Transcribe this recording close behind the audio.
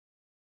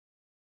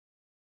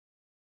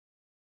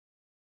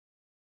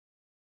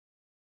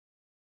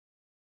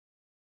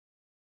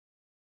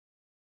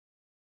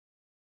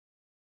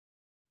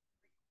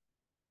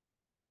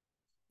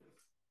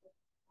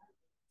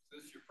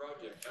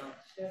project, huh?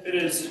 It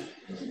is.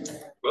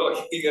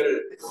 Well, you got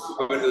to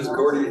go into those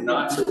Gordian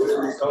knots or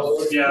whatever you call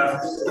those. Yeah.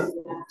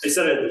 They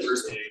said it at the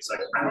first meeting. It's like,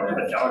 I don't have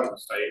a dog in the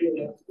fight,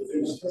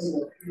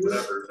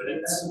 whatever, but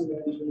it's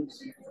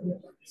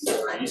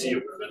super easy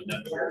to prevent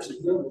them here.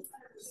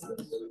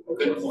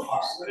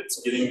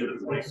 It's getting to the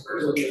point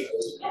where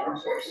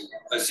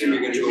I assume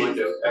you're going to go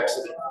into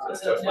accident and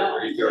stuff like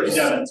where you already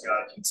got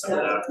some of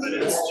that, but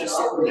it's just,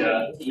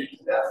 yeah,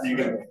 you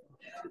can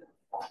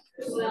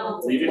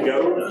leave it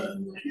go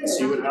and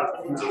see what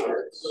happens.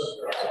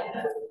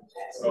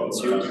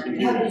 See what you can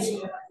do.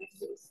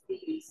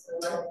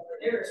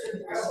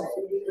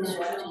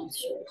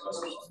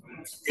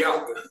 Yeah.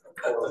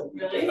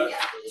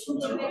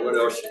 What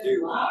else you do?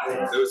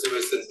 Those of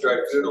us that drive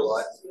food a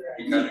lot,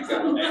 we kind of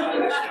got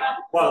it.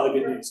 Well, the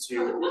good news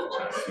too,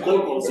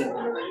 locals, and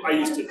I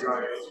used to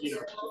drive,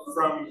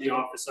 from the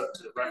office up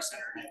to the rec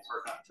center and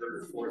park on 3rd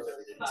or 4th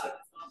every day. So,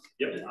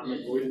 yep, I'm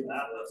avoiding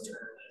that left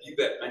turn. You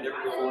bet. I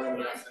never go for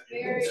it.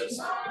 It's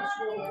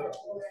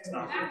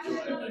not going to do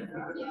anything.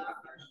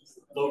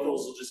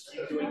 Locals will just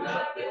keep doing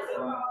that.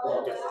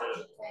 We'll get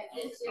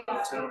the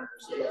towners.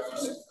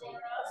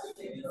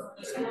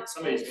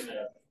 Somebody's going to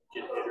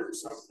get hit or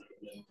something.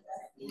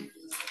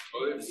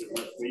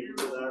 Waiting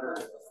for that or.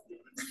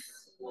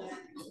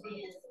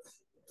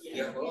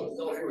 Yeah, well,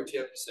 I'll hear what you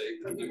have to say.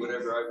 Do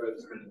whatever I've read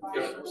has been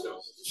in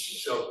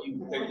so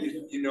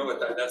you know what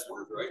that's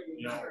worth, right?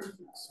 Yeah.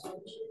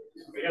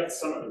 We got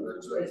some of the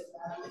words right.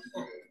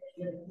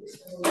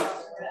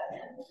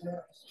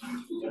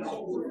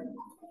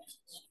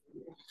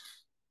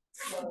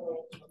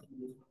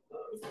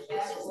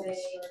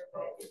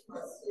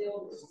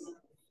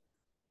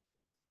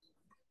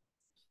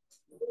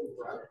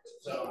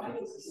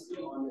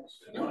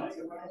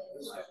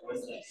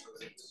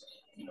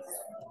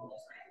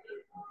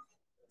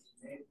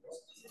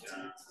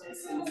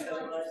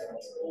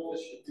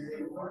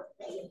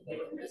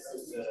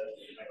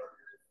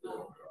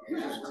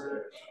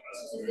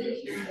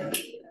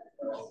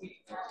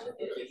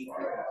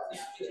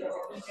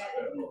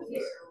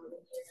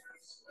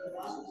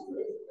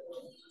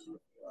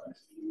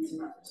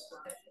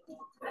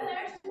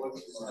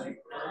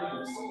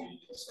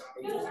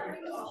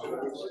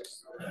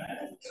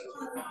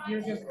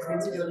 You're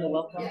doing the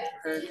welcome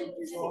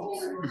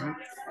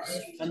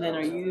and then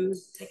are you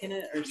taking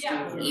it or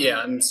starting? Yeah,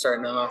 I'm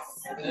starting off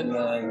and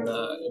then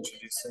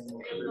introducing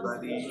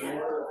everybody.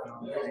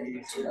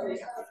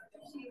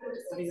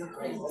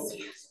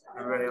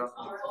 Everybody else.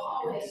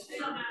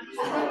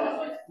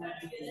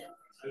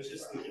 I was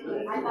just thinking.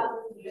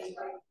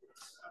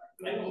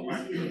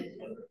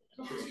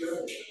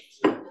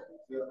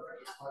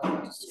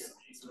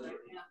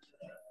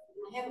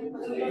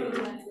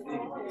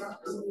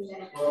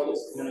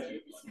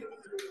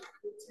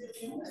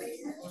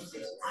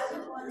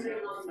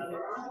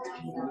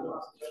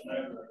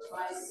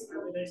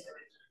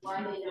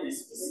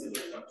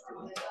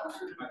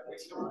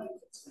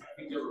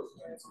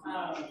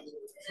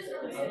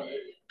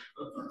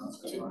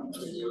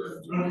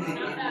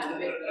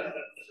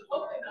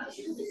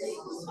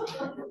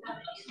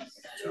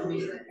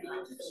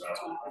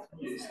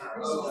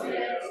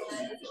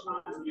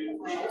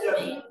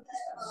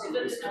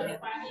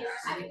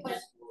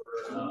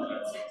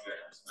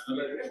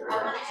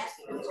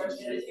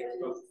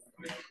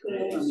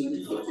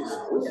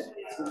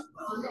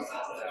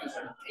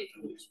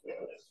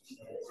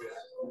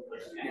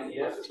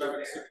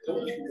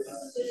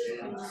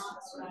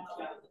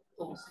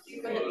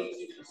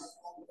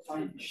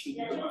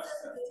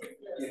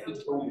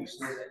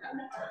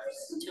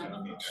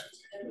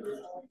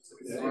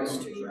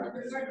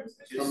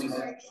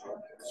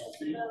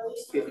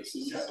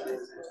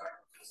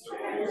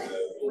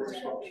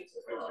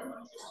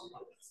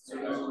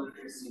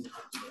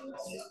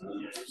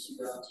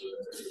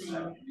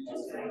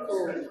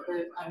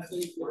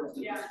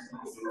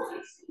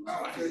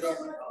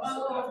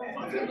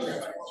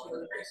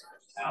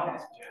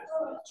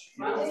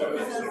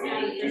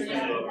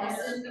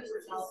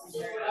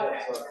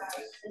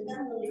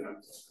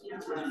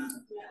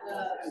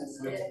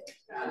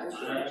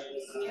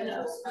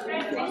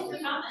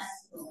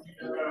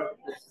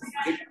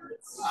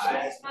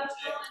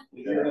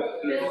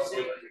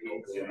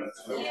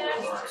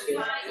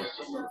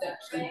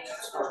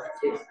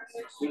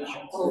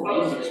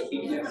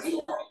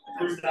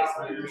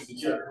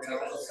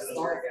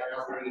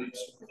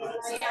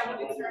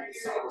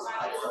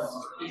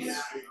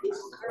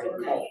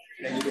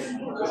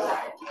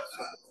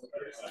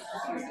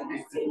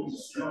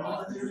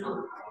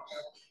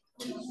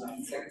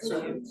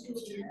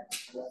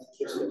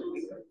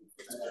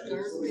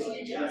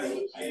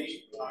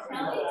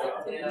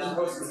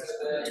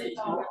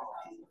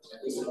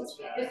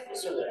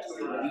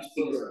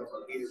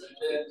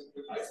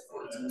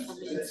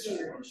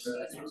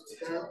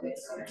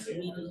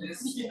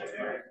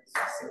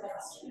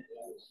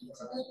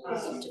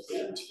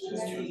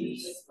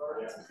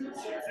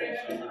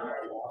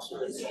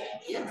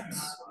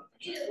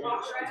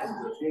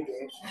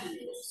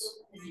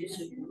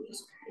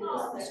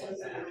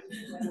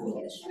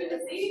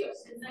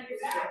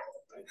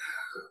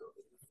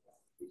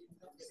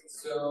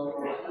 So,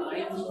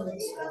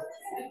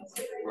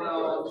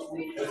 well,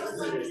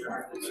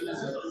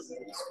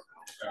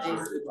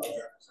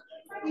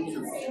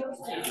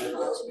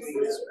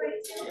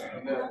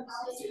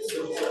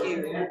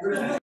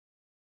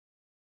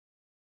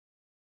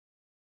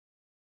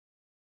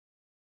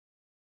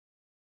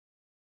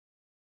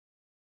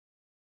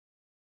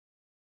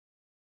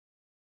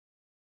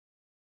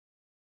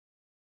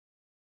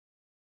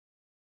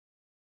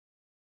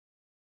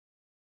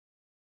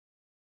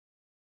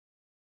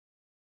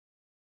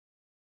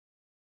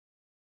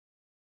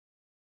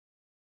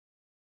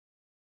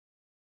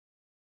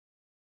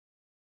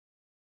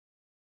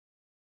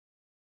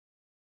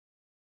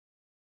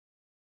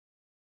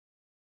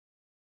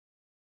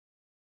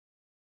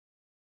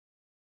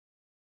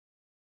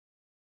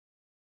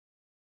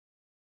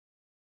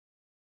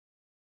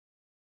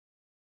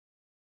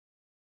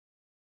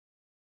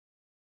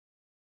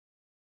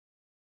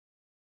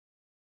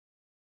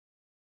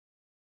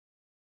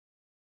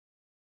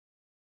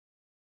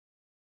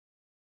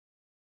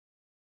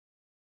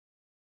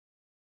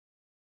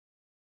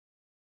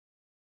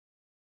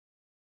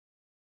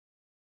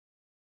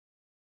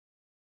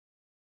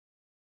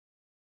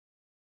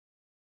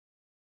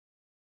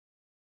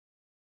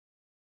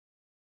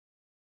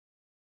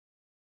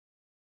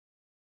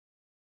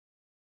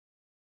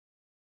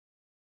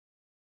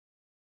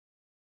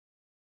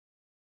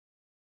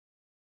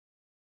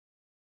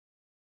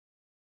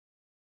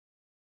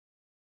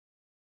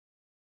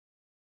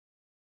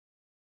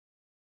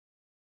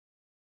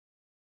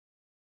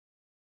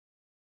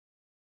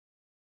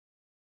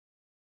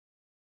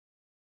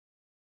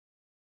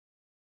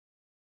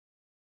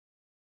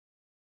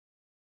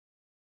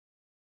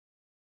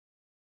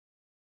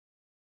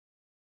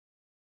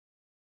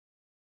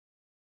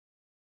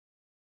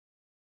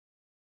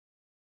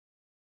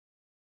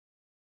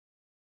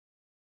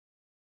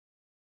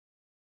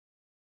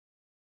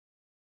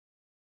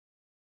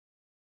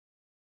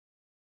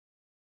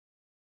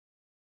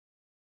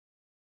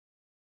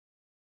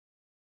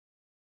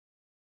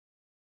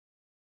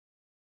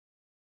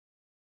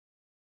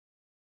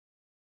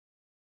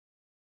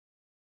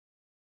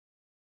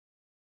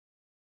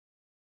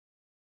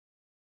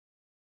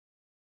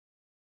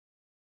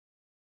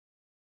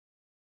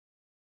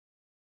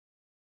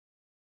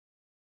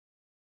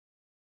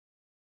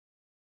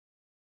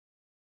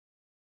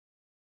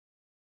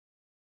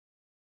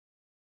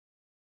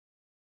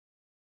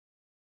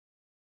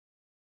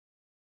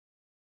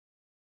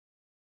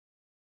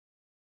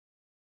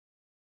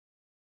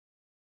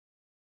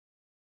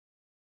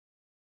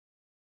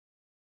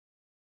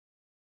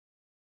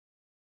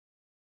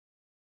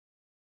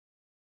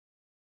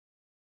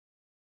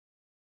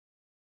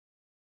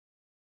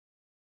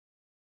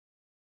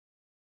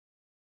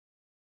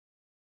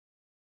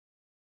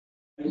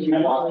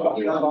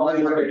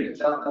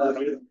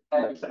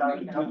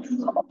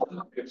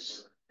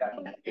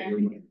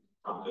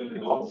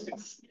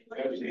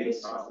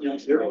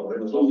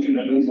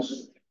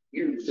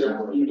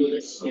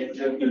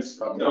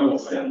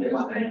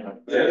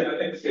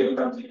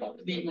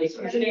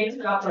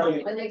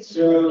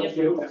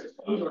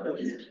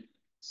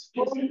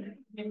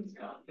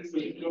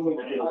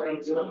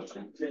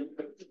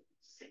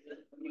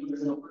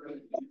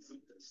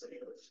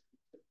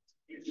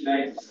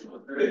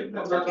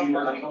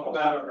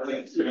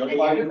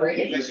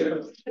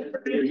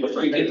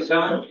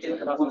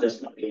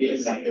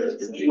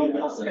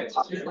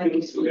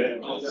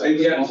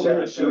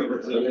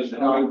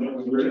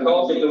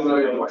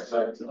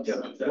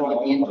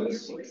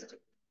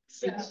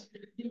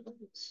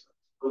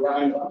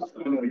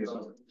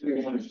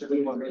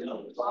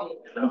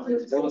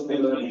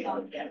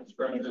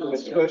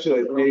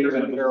 especially Dave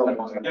and Harold.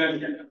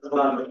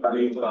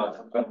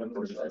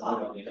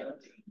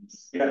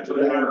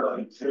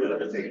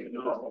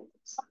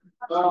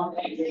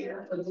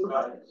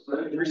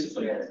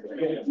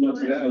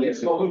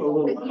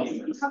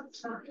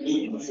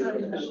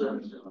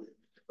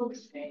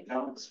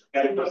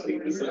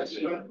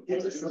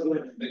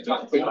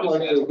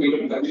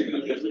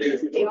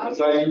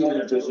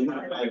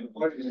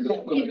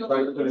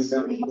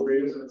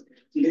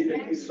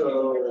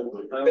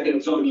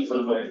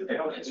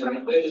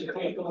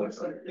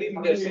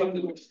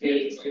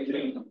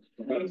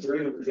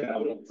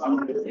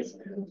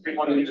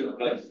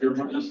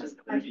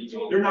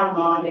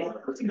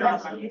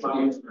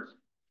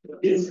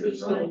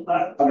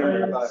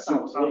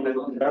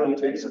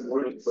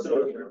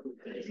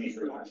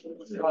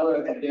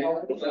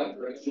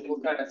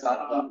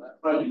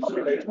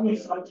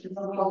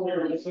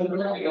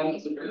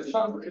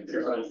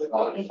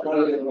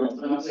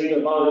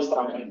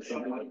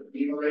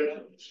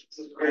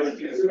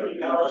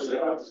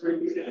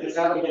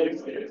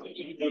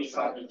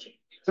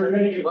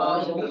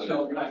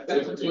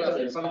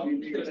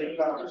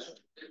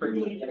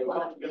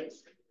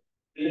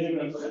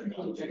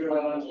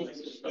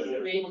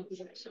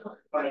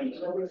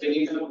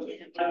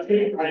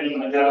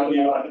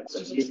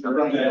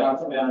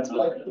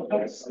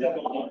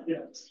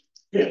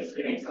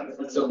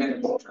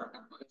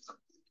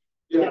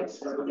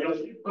 Yes,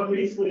 but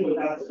basically with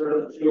that sort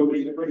of, you're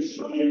either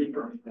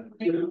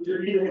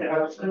gonna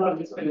have someone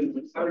that's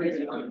been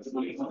starting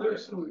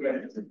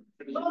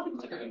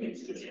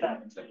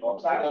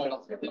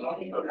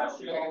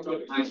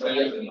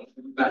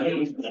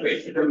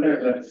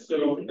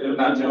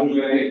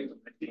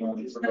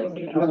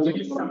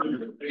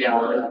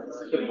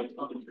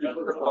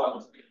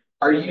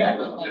Are you?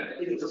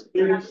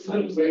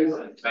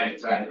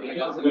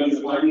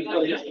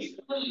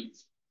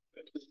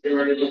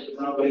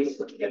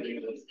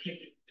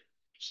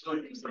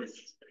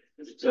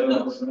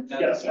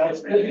 Yes,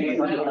 that's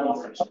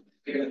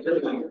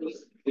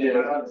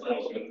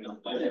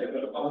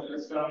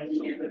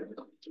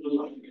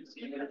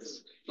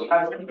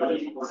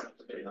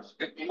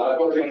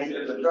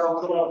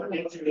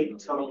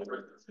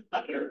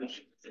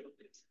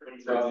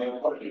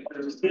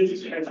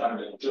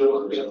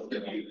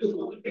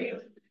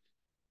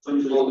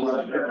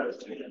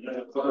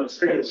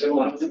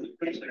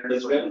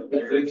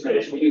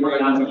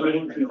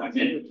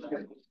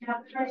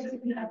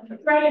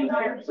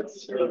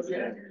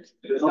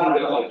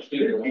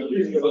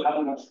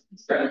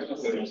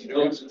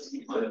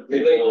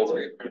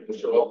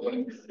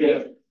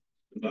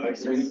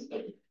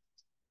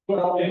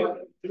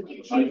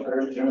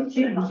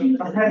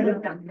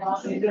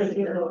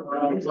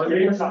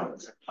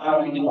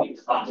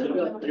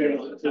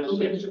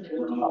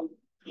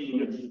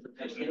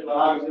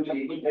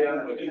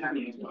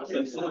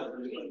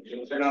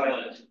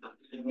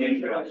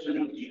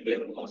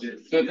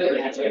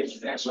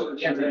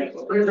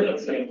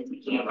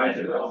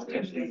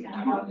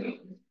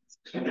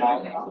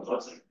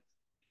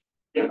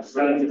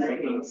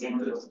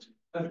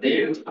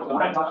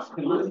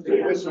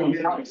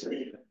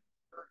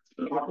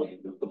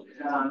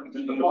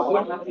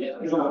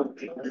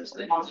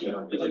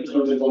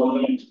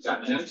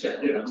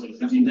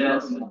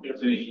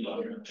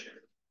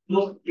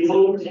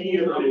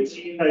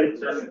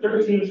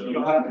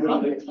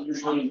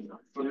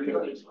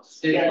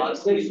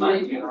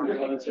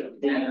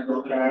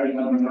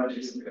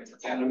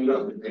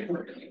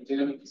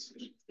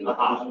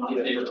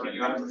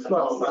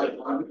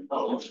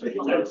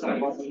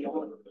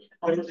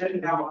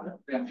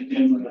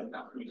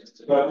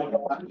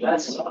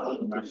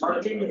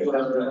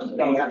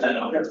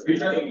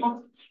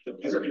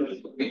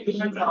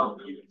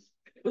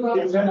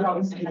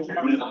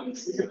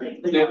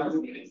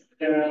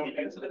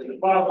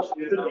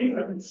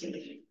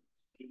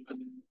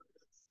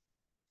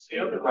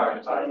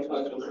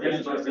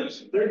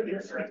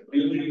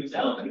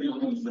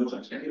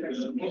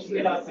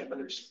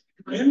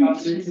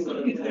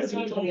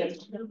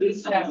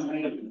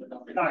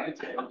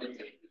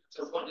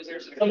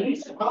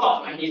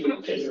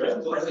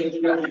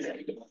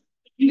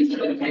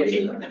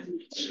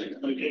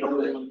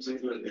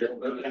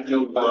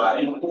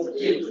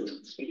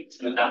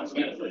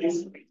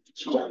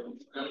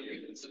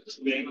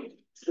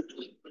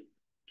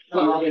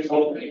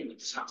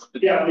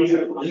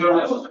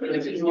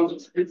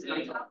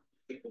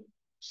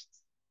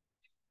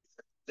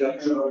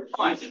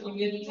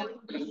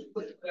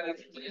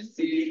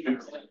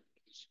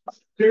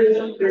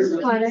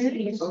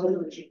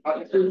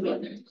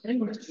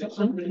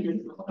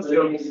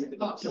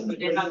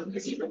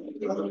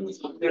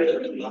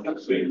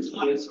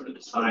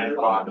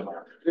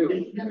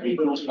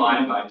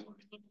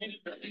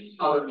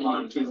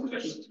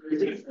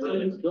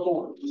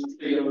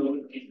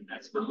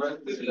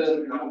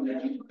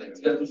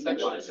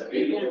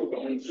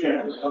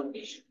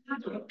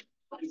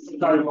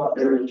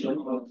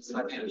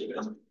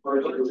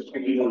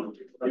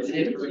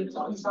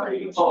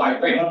Oh, I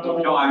agree.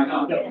 No, I'm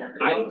not. Yeah.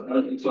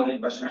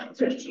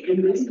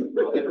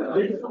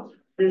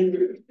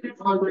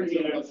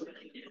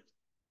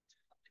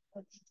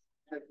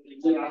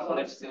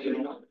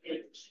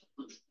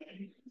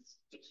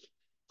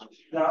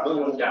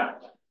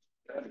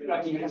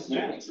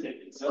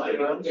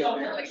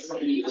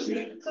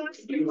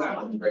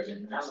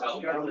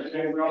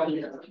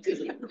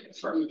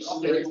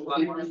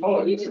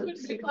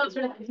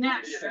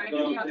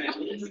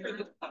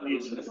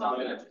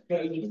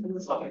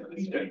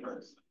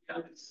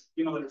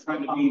 You know, they're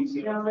trying to be. Do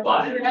you have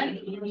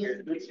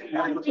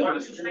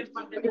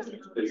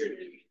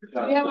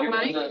a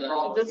mic?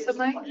 Is this the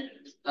mic?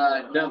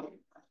 No.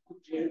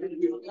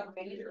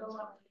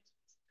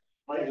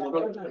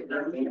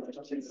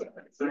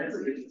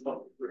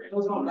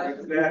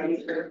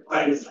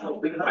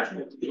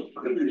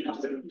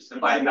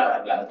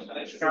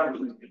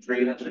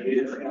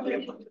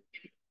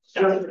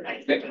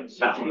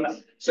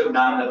 So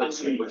now that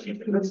it's.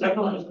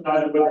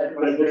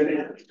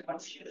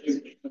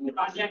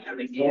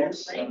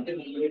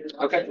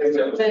 Okay.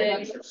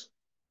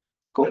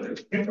 Cool.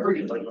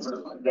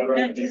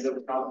 Ready?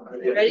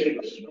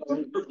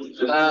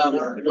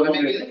 Let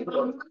me get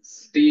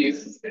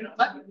Steve.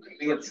 I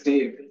think it's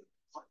Steve.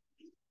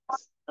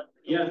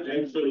 Yeah,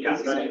 actually, yeah.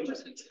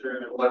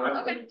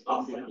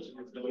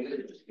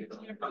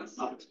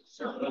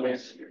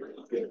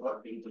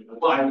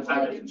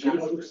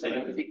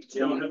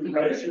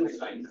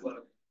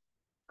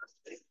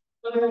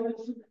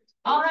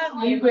 I'll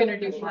have you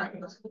introduce them. I'm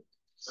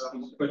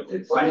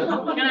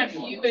gonna have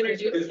you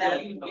introduce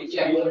them.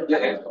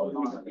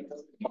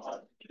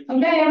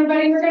 Okay,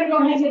 everybody, we're gonna go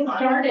ahead and get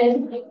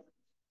started.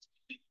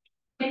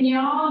 Can you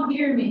all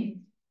hear me?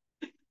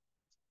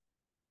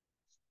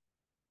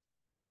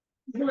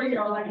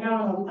 You're all like,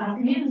 no, my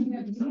name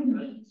is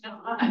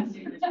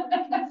Clancy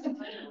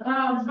Nixon.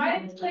 I'm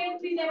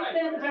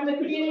a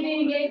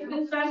community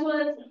engagement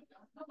specialist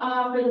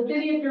for the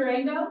city of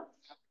Durango.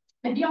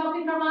 If y'all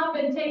can come up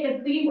and take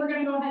a seat, we're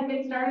gonna go ahead and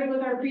get started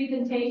with our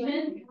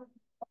presentation.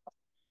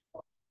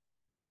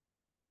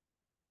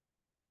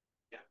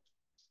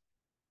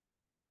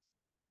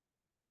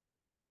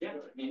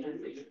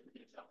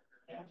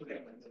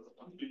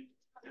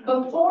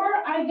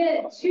 Before I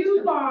get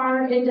too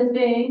far into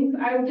things,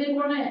 I did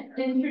want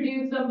to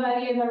introduce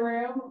somebody in the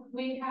room.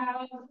 We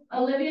have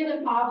Olivia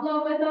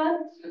DePablo with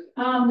us.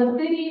 The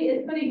city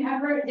is putting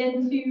effort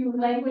into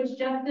language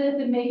justice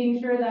and making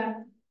sure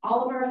that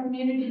all of our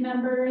community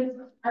members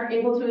are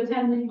able to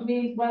attend these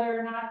meetings, whether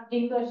or not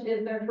English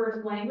is their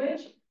first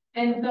language.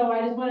 And so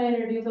I just want to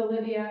introduce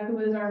Olivia, who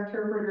is our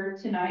interpreter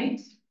tonight.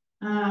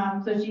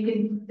 So she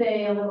can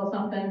say a little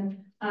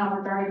something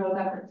regarding those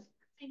efforts.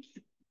 Thank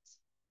you.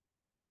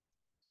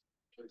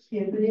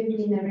 Yeah, good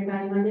evening,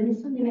 everybody. My name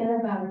is Olivia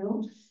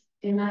Barrio,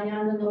 and I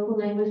am the local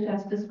language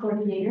justice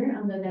coordinator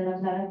under the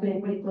Atlanta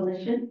Equity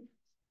Coalition.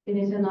 It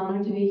is an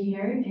honor to be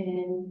here,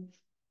 and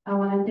I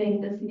want to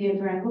thank the city of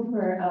Durango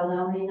for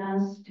allowing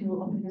us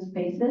to open the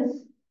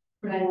spaces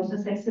for language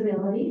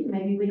accessibility.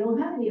 Maybe we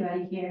don't have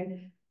anybody here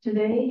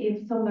today.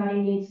 If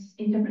somebody needs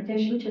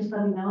interpretation, just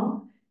let me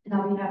know, and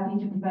I'll be happy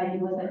to provide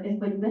you with the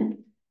equipment.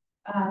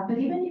 But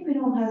even if we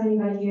don't have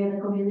anybody here, the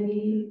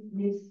community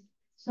needs.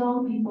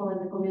 Some people in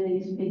the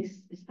community speak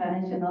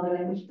Spanish and other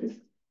languages.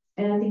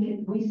 And I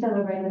think we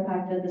celebrate the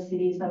fact that the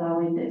city is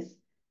allowing this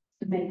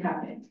to make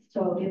happen.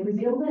 So if we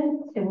build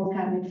it will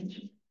happen.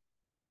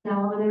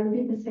 Now I'm going to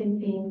repeat the same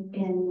thing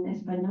in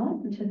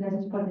español. Muchas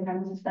gracias por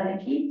dejarnos estar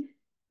aquí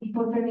y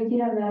por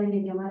permitir hablar el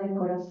idioma del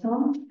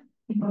corazón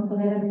y por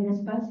poder abrir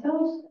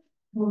espacios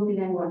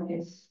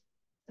multilingües.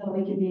 So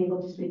we can be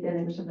able to speak the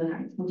language of the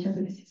heart. Muchas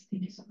gracias.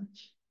 Thank you so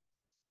much.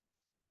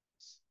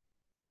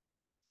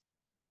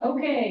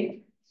 Okay.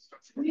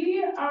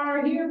 We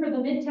are here for the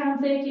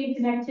Midtown Safety and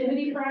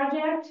Connectivity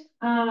Project.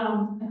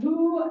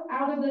 Who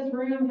out of this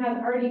room has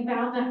already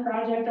found that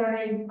project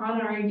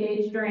on our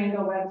Engage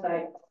Durango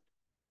website?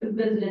 Who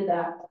visited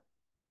that?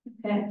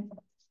 Okay.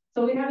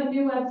 So we have a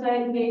new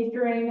website, Engage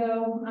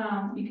Durango.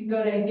 You can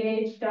go to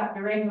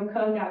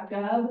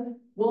engage.durangoco.gov.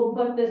 We'll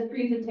put this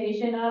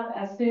presentation up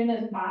as soon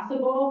as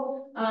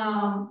possible.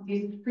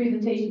 These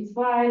presentation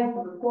slides,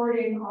 the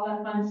recording, all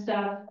that fun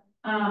stuff.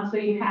 So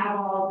you have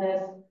all of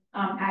this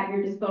at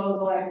your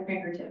disposal, at your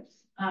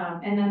fingertips.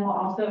 And then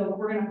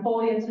we're going to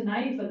poll you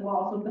tonight, but we'll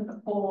also put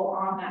the poll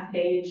on that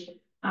page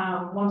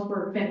once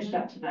we're finished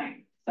up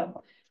tonight.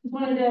 So just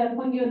wanted to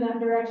point you in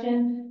that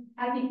direction.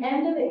 At the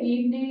end of the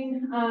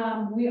evening,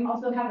 we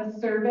also have a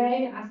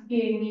survey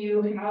asking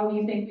you how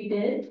you think we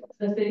did,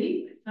 the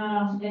city,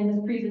 in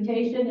this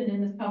presentation and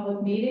in this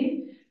public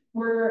meeting.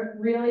 We're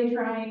really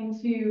trying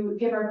to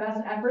give our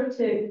best effort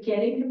to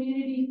getting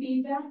community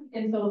feedback.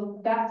 And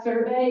so that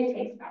survey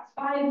takes about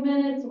 5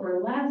 minutes or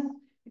less.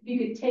 If you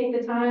could take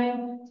the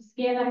time to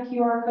scan that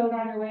QR code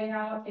on your way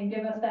out and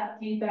give us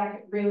that feedback,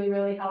 it really,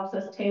 really helps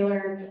us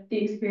tailor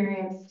the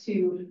experience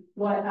to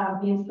what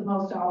means the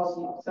most to all of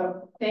you.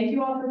 So thank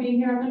you all for being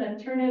here. I'm going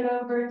to turn it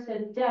over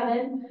to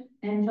Devin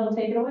and he'll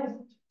take it away.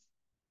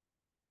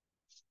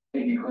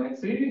 Thank you,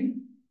 Clancy.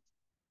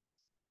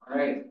 All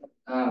right.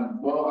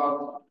 Well,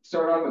 I'll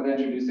start off with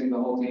introducing the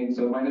whole team.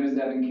 So my name is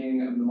Devin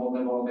King. I'm the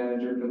multi-mall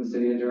manager for the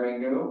city of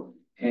Durango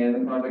and the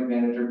project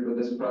manager for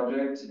this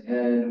project.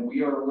 And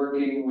we are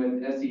working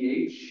with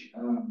SEH.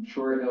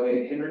 Short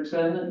Elliott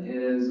Hendrickson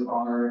is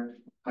our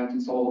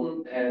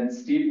consultant, and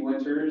Steve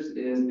Winters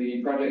is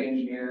the project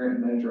engineer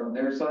and manager on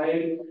their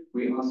side.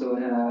 We also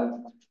have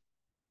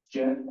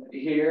Jeff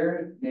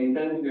here,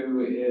 Nathan,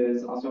 who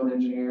is also an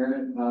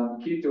engineer.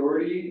 Keith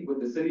Doherty with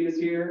the city is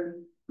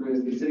here, who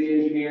is the city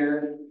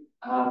engineer.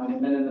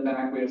 And then in the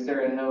back, we have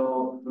Sarah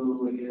Hill,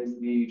 who is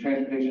the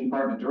transportation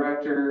department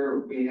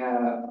director. We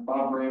have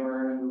Bob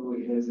Bramer, who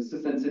is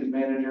assistant city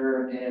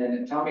manager,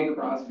 and Tommy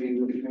Crosby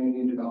with the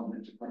community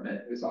development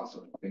department, who is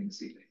also helping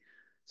this evening.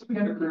 So we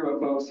have a crew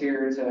of folks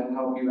here to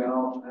help you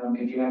out.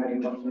 If you have any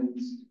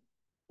questions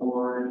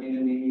or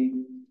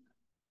need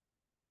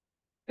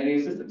any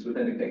assistance with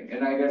anything.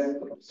 And I guess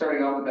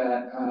starting off with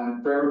that,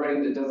 for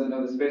everybody that doesn't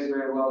know the space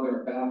very well, there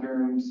are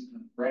bathrooms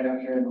right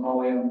out here in the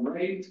hallway on the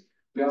right.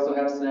 We also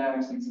have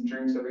snacks and some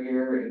drinks over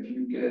here if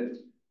you get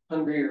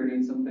hungry or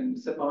need something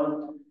to sip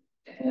on.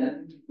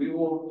 And we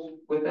will,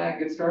 with that,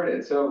 get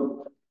started.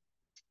 So,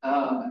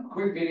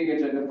 quick meeting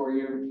agenda for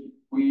you.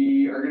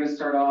 We are going to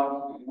start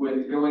off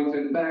with going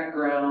through the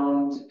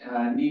background,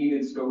 need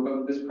and scope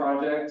of this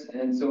project.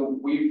 And so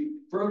we've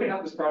broken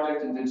out this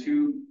project into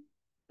two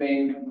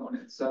main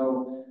components.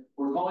 So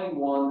we're calling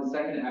one the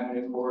Second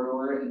Avenue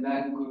corridor, and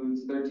that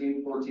includes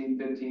 13th, 14th,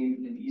 15th,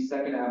 and East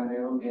Second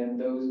Avenue, and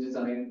those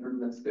design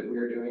improvements that we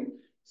are doing.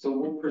 So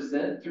we'll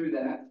present through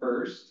that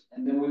first,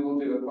 and then we will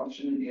do a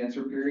question and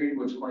answer period,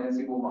 which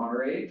Clancy will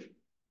moderate.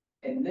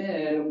 And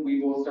then we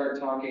will start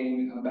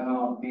talking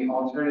about the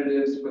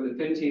alternatives for the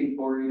 15th,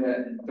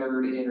 Florida, and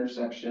 3rd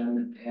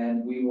intersection,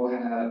 and we will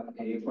have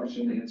a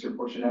question and answer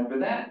portion after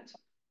that.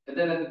 And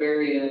then at the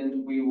very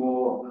end, we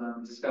will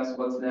discuss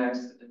what's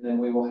next, and then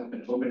we will have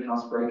an open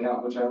house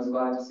breakout, which I was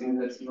glad to see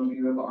that some of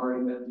you have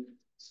already been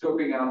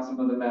scoping out some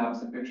of the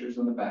maps and pictures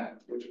in the back,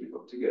 which we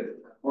hope to get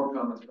more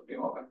comments from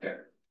you all back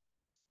there.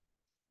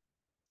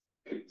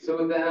 So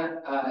with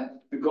that,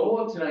 the goal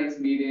of tonight's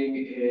meeting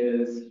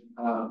is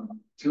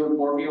to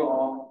inform you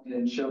all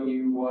and show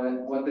you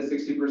what the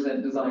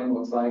 60% design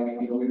looks like.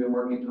 You know, we've been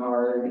working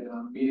hard,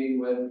 meeting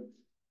with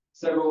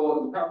several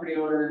of the property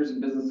owners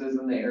and businesses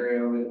in the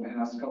area over the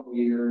past couple of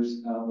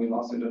years. We've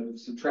also done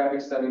some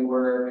traffic study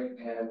work,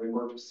 and we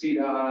worked with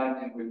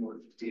CDOT, and we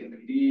worked with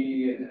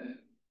DMPD, and,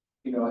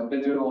 you know, I've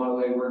been doing a lot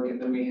of legwork.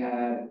 And then we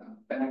had,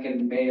 back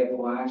in May of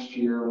last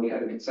year, we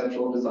had a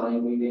conceptual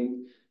design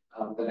meeting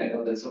that I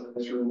know that some of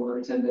this room were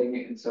attending.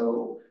 And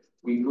so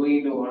we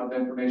gleaned a lot of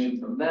information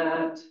from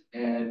that,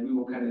 and we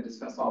will kind of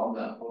discuss all of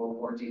that in a little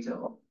more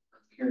detail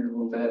here in a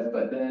little bit.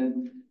 But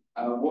then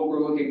what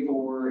we're looking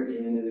for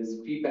is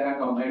feedback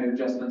on minor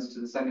adjustments to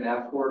the Second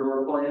Ave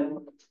corridor plan,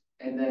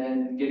 and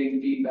then getting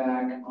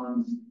feedback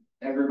on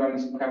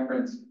everybody's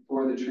preference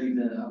for the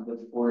treatment of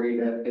the 480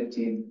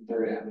 to 15th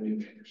 3rd Avenue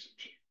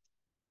intersection.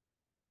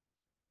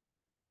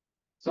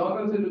 So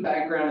I'll go through the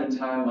background and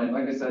timeline.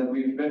 Like I said,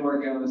 we've been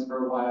working on this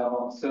for a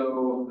while.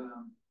 So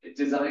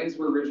designs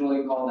were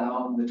originally called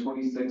out in the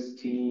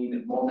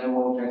 2016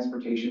 multimodal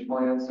transportation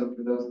plan. So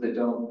for those that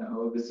don't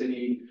know, the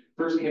city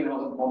first came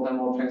out with a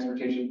multimodal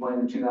transportation plan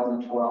in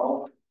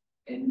 2012.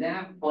 And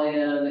that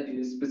plan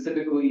is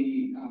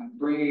specifically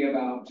bringing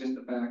about just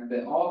the fact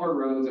that all of our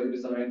roads are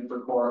designed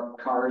for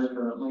cars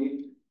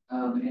currently.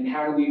 And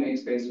how do we make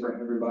space for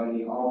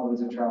everybody, all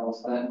modes of travel?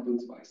 So that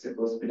includes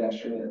bicyclists,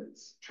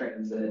 pedestrians,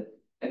 transit.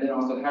 And then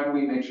also, how do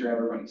we make sure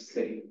everybody's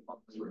safe on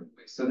those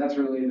roadways? So that's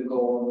really the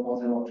goal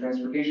of the multimodal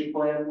transportation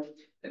plan,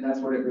 and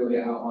that's what it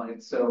really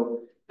outlines.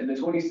 So in the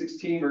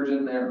 2016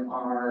 version, there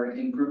are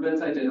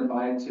improvements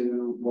identified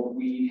to what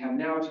we have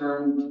now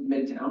termed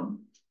Midtown.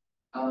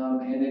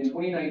 And in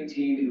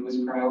 2019, it was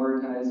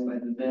prioritized by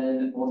the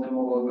then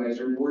Multimodal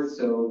Advisory Board.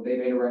 So they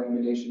made a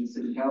recommendation to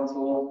City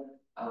Council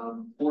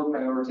for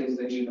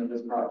prioritization of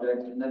this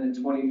project. And then in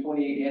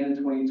 2020 and in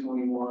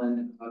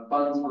 2021,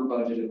 funds were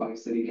budgeted by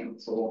City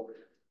Council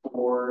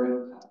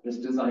for this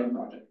design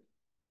project.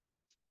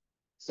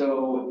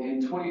 So in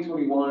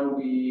 2021,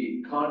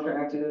 we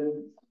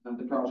contracted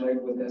the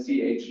project with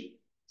SEH.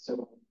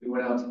 So we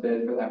went out to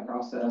bid for that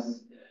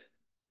process.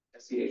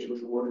 SEH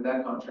was awarded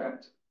that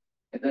contract.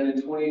 And then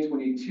in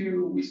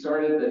 2022, we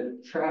started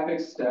the traffic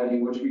study,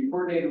 which we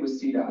coordinated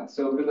with CDOT.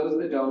 So for those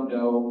that don't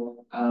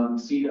know,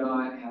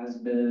 CDOT has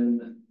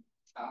been,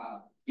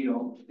 you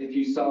know, if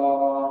you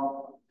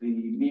saw the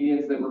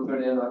medians that were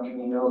put in on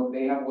Camino,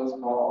 they have what's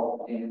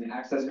called an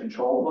access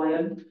control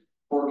plan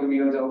for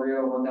Camino del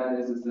Rio. What that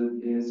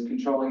is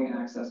controlling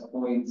access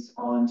points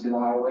onto the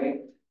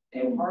highway.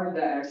 And part of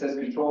that access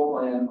control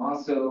plan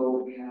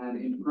also had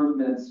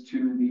improvements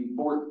to the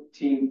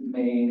 14th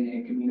Main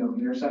and Camino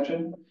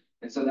intersection.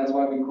 And so that's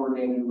why we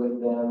coordinated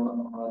with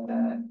them on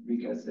that,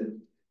 because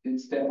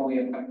it's definitely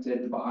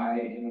affected by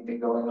anything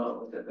going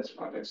on within this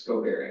project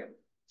scope area.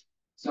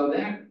 So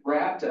that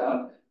wrapped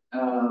up at,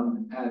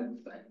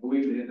 I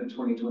believe, the end of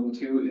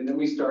 2022. And then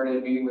we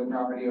started meeting with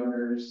property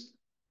owners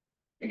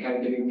and kind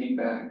of getting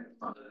feedback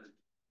on,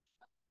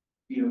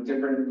 you know,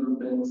 different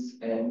improvements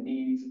and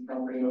needs of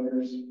property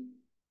owners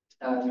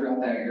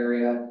throughout that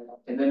area.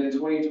 And then in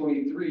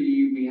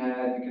 2023, we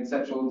had a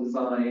conceptual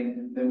design,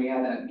 and then we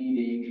had that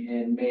meeting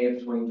in May of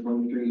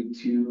 2023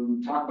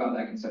 to talk about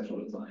that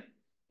conceptual design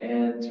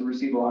and to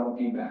receive a lot of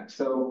feedback.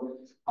 So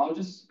I'll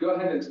just go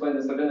ahead and explain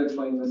this. I've been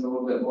explaining this a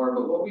little bit more,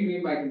 but what we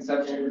mean by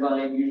conceptual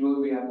design,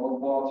 usually we have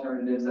multiple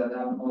alternatives at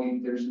that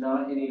point. There's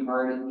not any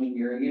hard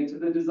engineering into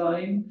the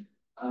design.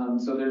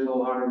 So there's a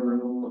lot of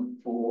room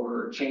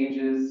for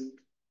changes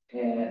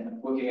and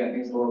looking at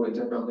things a little bit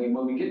differently.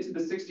 When we get to the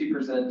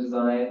 60%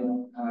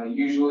 design,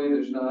 usually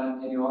there's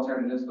not any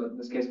alternatives, but in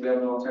this case we have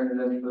an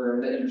alternative for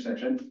the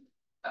intersection.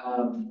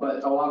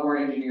 But a lot more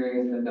engineering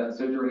has been done.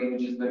 So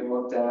drainage has been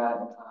looked at,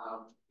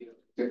 you know,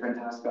 different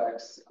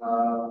aspects,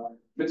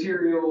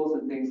 materials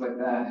and things like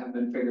that have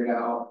been figured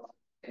out.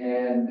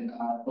 And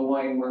the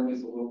line work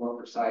is a little more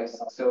precise.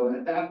 So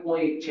at that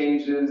point,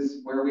 changes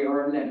where we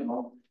are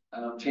now,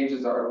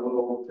 changes are a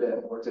little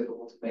bit more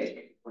difficult to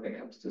make when it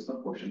comes to some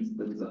portions of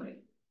the design.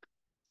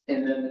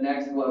 And then the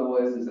next level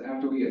is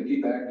after we get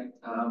feedback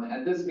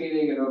at this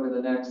meeting and over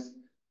the next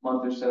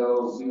month or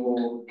so, we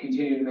will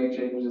continue to make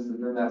changes,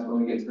 and then that's when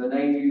we get to the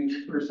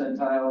 90th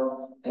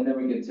percentile, and then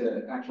we get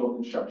to actual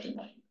construction.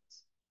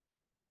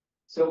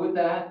 So with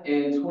that,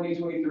 in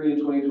 2023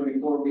 and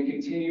 2024, we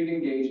continued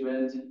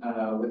engagement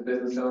with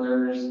business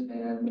owners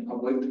and the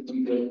public.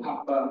 We did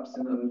pop-ups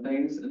and other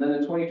things. And then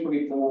in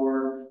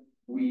 2024,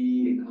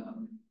 we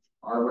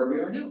are where we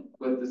are now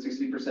with the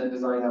 60%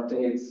 design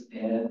updates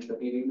and the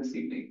meeting this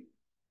evening.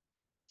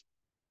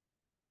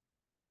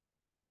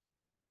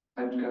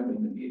 I'm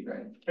covering the meet,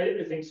 right?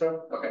 I think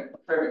so. Okay,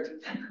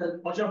 perfect.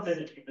 I'll jump in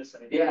if you miss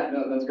anything. Yeah,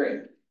 no, that's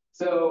great.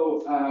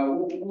 So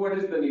what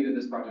is the need of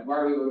this project? Why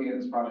are we looking at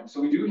this project?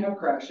 So we do have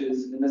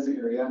crashes in this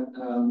area.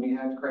 We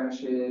have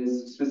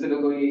crashes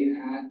specifically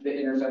at the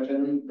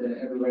intersection that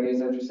everybody is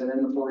interested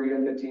in, the 40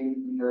 to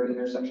 15 third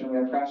intersection. We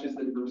have crashes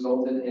that have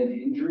resulted in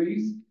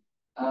injuries.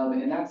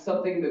 And that's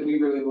something that we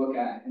really look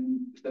at. And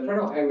the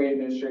Federal Highway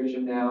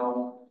Administration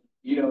now,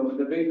 you know,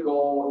 the big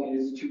goal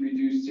is to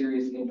reduce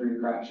serious injury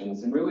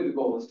crashes. And really the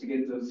goal is to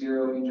get those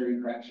zero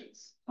injury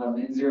crashes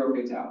and zero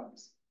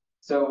fatalities.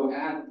 So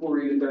at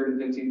 40 to 3rd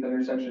and 15th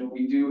intersection,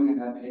 we do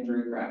have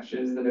injury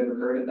crashes that have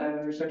occurred at that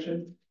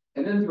intersection.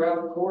 And then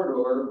throughout the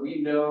corridor,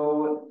 we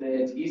know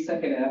that East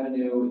 2nd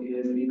Avenue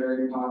is a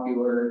very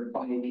popular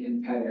bike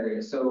and pet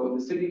area. So the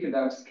city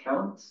conducts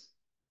counts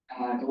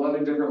at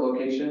 11 different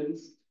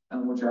locations,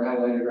 which are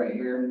highlighted right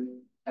here.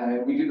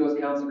 We do those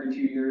counts every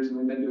 2 years, and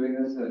we've been doing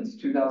this since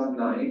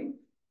 2009.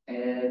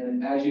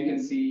 And as you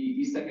can see,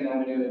 East 2nd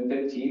Avenue and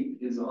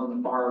 15th is on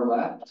the far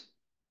left.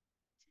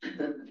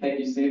 Thank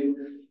you, Steve.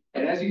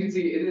 And as you can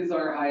see, it is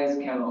our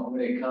highest count when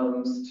it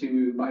comes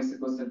to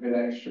bicyclists and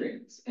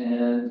pedestrians.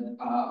 And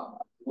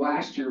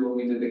last year when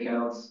we did the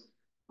counts,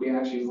 we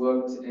actually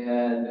looked,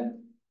 and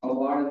a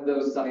lot of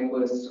those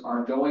cyclists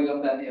are going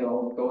up that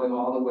hill, going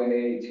all the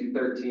way to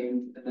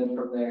 13th. And then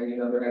from there, you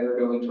know, they're either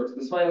going towards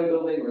the Smiley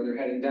Building or they're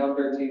heading down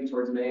 13th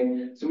towards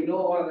Main. So we know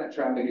a lot of that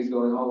traffic is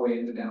going all the way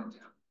into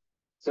downtown.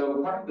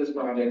 So part of this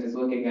project is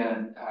looking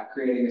at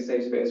creating a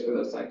safe space for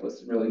those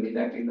cyclists and really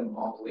connecting them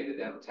all the way to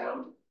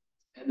downtown.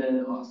 And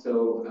then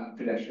also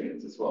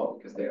pedestrians as well,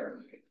 because they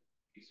are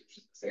users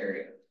in this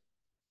area.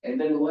 And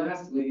then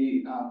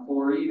lastly,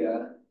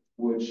 Florida,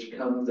 which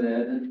comes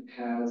in,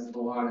 has a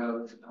lot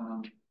of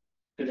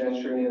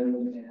pedestrian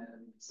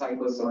and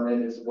cyclists on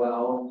it as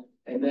well.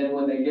 And then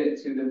when they get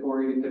to the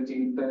 40 to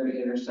 15 3rd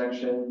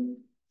intersection,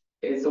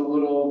 it's a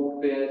little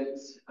bit,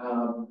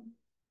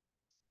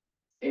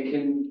 it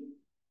can,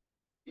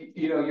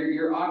 you know,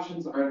 your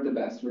options aren't the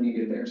best when you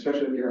get there,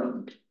 especially if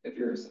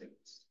you're a cyclist.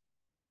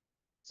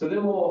 So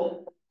then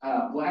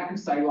lack of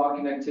sidewalk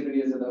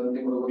connectivity is another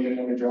thing we're looking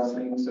at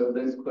addressing. So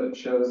this clip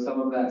shows some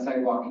of that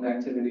sidewalk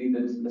connectivity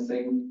that is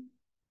missing.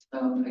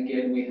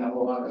 Again, we have a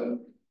lot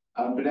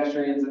of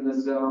pedestrians in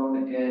this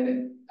zone,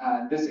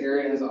 and this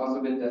area has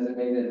also been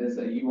designated as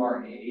a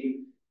URA.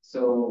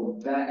 So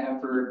that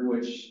effort,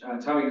 which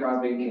Tommy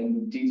Crosby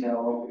can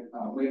detail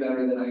way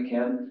better than I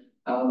can.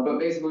 But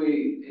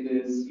basically it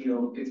is, you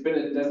know, it's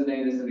been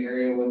designated as an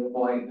area with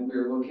blight, and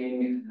we're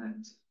looking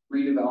at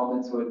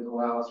redevelopment, so it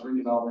allows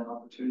redevelopment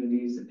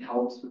opportunities and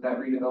helps with that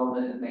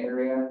redevelopment in the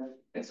area.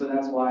 And so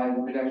that's why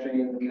the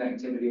pedestrian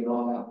connectivity and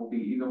all that will be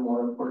even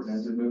more important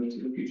as we move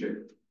to the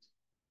future.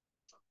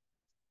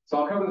 So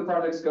I'll cover the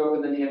project scope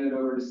and then hand it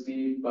over to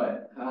Steve.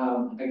 But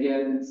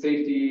again,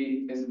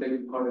 safety is a big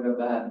component of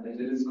that. It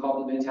is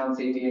called the Midtown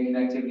Safety and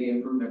Connectivity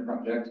Improvement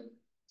Project.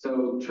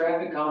 So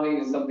traffic calming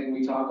is something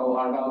we talk a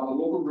lot about, but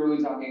what we're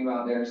really talking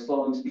about there is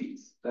slowing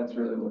speeds. That's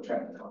really what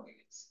traffic calming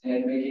is,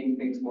 and making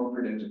things more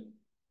predictable.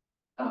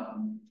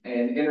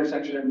 And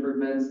intersection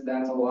improvements,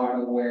 that's a lot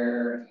of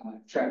where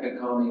traffic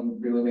calming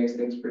really makes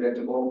things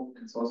predictable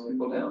and slows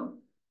people down.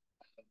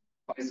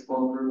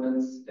 Bicycle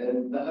improvements.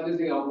 And the other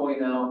thing I'll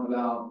point out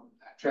about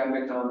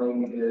traffic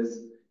calming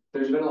is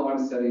there's been a lot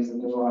of studies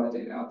and there's a lot of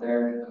data out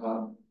there.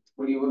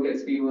 When you look at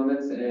speed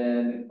limits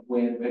and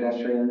when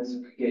pedestrians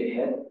get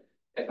hit,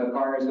 if a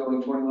car is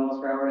going 20 miles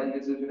per hour and it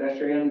hits a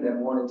pedestrian, they have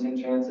 1 in 10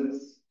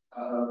 chances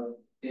of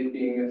it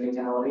being a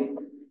fatality.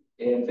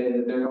 If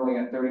they're going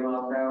at 30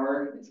 miles per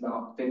hour, it's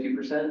about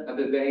 50% of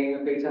it being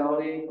a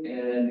fatality.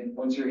 And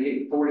once you're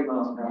hitting 40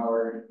 miles per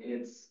hour,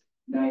 it's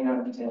 9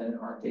 out of 10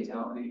 are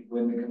fatality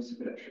when it comes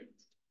to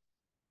pedestrians.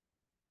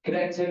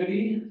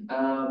 Connectivity,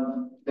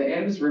 the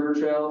Adams River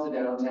Trail to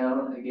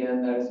downtown,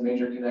 again, that is a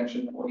major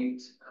connection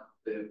point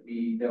that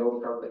we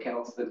know from the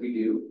counts that we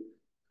do.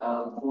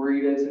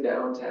 Florida to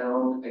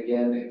downtown,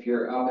 again, if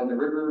you're up in the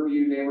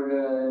Riverview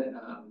neighborhood,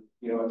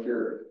 you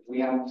know, we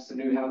have some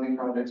new housing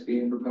projects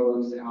being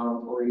proposed out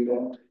in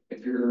Florida.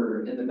 If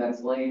you're in the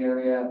Mets Lane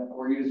area,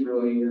 Florida is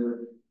really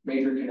your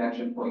major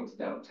connection point to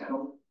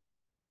downtown.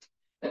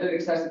 And then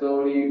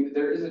accessibility,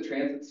 there is a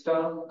transit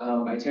stop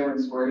by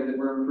Tamarind Square that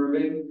we're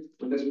improving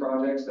with this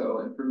project, so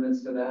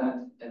improvements to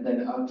that, and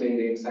then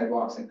updating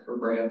sidewalks and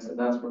curb ramps, and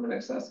that's from an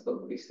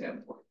accessibility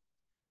standpoint.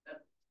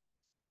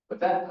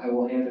 With that, I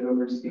will hand it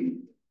over to Steve.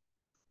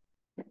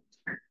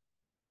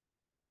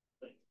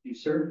 Thank you,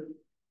 sir.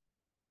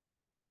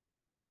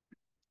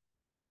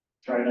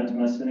 Try not to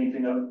mess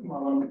anything up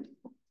while I'm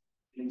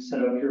getting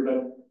set up here,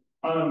 but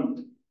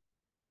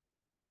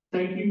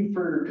Thank you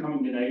for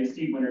coming tonight.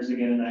 Steve Winters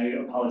again, and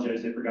I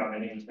apologize I forgot my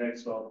name today,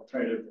 so I'll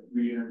try to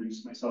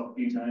reintroduce myself a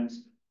few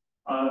times.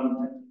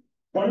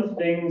 One of the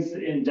things,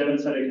 and Devin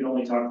said I can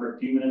only talk for a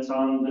few minutes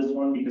on this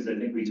one because I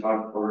think we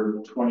talked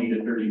for 20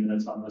 to 30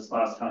 minutes on this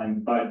last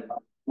time, but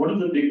one of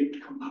the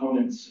big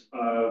components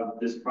of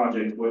this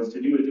project was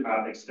to do a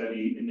traffic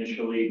study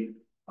initially.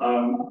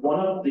 One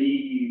of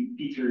the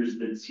features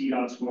that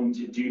CDOT's going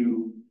to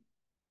do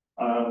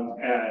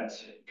at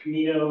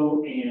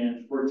Camino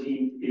and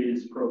 14th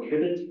is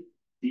prohibit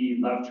the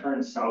left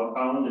turn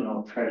southbound, and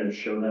I'll try to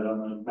show that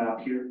on the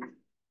map here.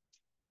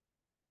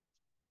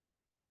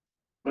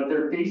 But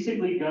they're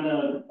basically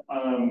gonna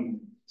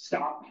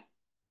stop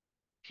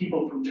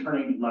people from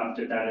turning left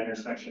at that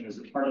intersection as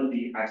a part of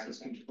the access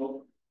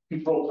control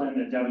plan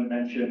that Devin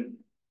mentioned.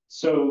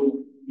 So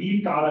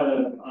we've got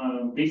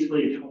to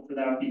basically account for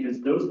that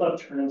because those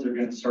left turns are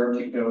going to start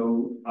to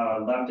go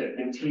left at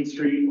 15th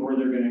Street, or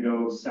they're going to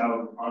go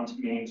south onto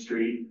Main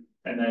Street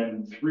and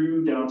then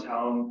through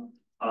downtown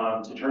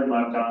to turn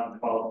left on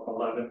 12,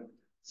 11,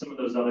 some of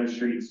those other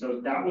streets.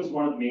 So that was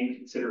one of the main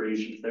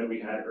considerations that we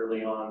had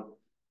early on.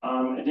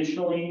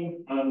 Additionally,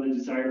 the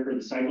desire for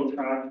the cycle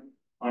track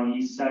on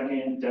East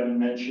 2nd, Devin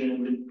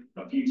mentioned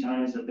a few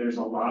times that there's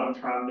a lot of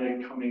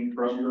traffic coming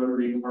from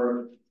Rotary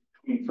Park,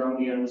 coming from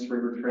the Endless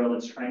River Trail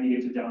that's trying to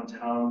get to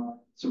downtown.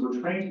 So we're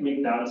trying to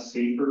make that a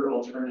safer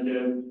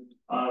alternative.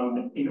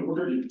 In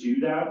order to do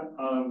that,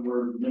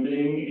 we're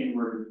limiting and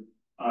we're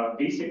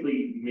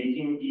basically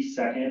making East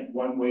 2nd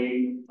one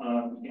way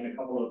in a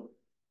couple of,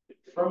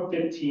 from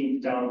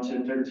 15th down to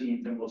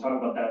 13th, and we'll talk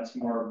about that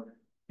some more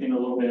in a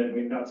little bit.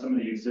 We've got some of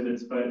the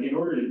exhibits, but in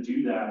order to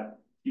do that,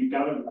 you've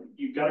got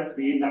to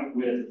create that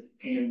width,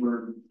 and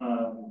we're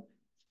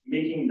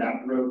making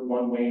that road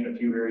one way in a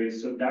few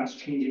areas. So that's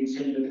changing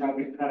some of the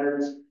traffic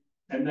patterns.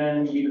 And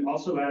then we've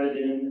also added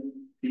in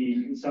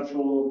the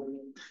conceptual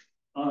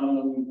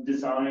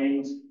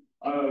designs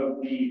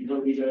of the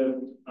Lolita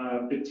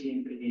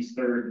 15th and East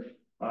 3rd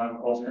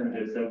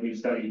alternatives that we've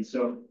studied.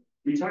 So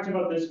we talked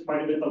about this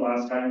quite a bit the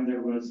last time.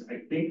 There was, I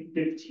think,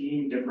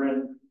 15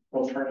 different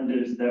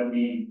alternatives that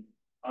we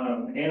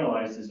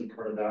analyzed as a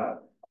part of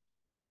that.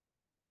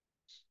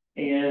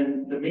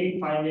 And the main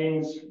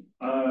findings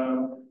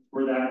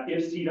were that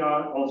if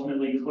CDOT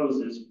ultimately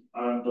closes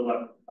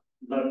the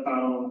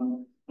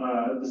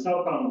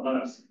southbound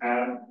lefts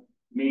at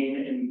Main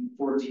and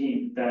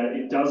 14th, that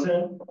it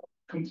doesn't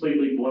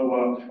completely blow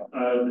up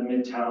the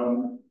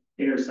Midtown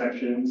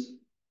intersections.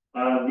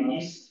 The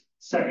East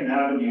 2nd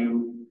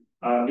Avenue,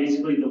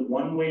 basically the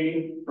one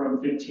way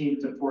from 15th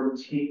to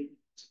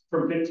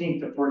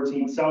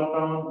 14th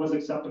southbound was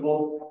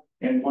acceptable,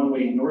 and one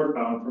way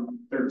northbound from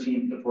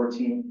 13th to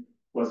 14th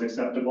was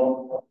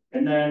acceptable.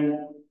 And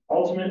then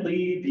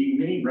ultimately the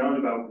mini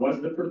roundabout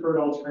was the preferred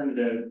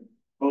alternative,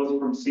 both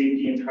from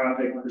safety and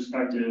traffic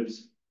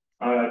perspectives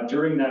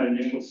during that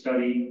initial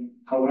study.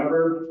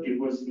 However, it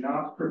was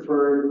not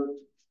preferred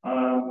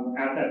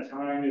at that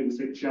time. It was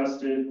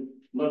suggested,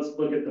 let's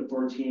look at the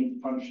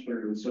 14th punch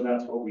through. So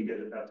that's what we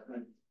did at that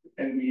time.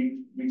 And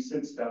we've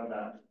since done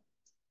that.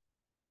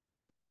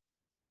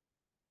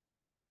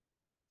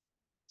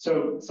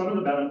 So some of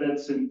the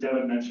benefits, and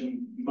Devin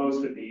mentioned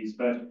most of these,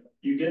 but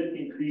you get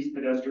increased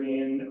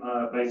pedestrian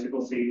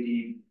bicycle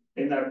safety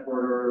in that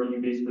corridor.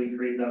 You basically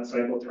create that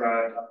cycle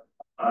track.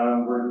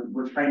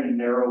 We're trying to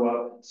narrow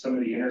up some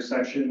of the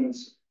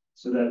intersections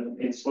so that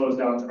it slows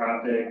down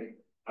traffic.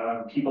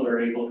 People are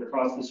able to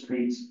cross the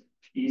streets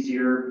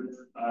easier.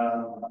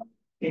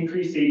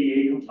 Increased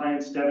ADA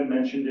compliance, Devin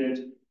mentioned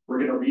it. We're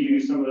going to redo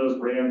some of those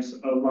ramps.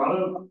 A lot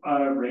of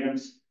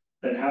ramps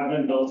that have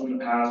been built in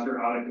the past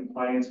are out of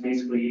compliance.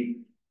 Basically,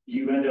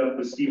 you end up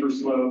with steeper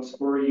slopes,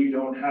 or you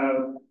don't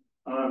have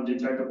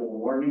detectable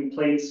warning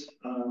plates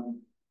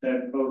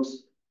that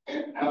folks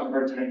have a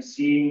hard time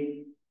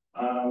seeing.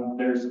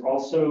 There's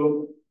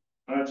also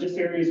just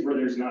areas where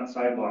there's not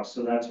sidewalks.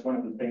 So that's one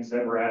of the things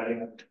that we're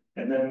adding.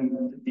 And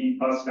then the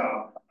bus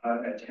stop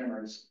at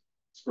Cameron's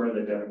Square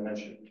that Devin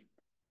mentioned.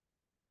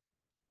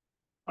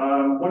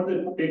 One of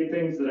the big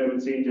things that I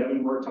would say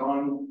Devin worked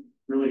on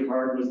really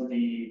hard was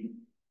the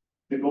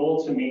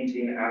goal to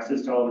maintain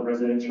access to all the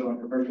residential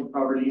and commercial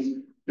properties.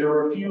 There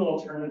were a few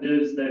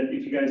alternatives that,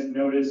 if you guys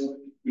notice,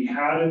 we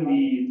had in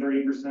the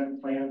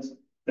 30% plans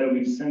that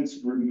we've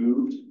since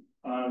removed.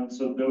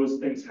 So those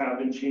things have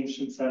been changed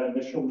since that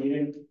initial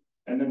meeting.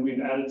 And then we've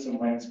added some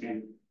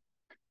landscape.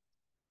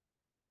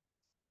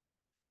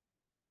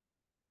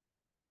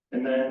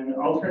 And then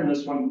I'll turn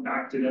this one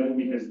back to Devin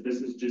because this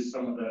is just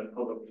some of the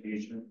public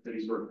engagement that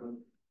he's worked on.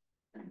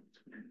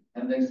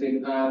 And thanks,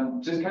 Steve.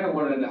 Just kind of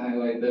wanted to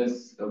highlight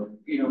this. So,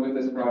 with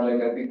this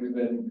project, I think we've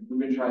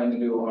been trying to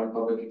do a lot of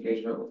public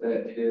engagement with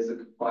it. It is a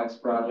complex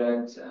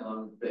project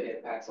that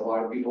impacts a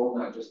lot of people,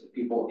 not just the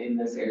people in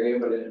this area,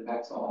 but it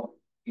impacts all,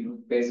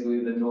 basically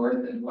the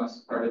north and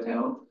west part of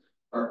town,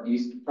 or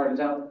east part of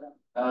town.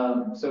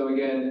 So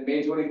again,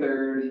 May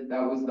 23rd,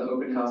 that was the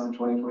open house in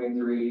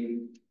 2023.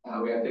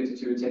 We had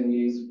 52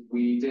 attendees.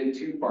 We did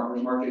 2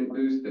 farmers market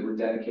booths that were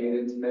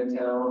dedicated to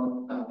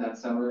Midtown that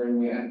summer, and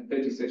we had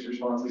 56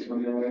 responses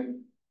from there.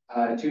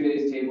 2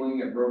 days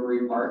tabling at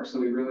Rotary Park. So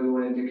we really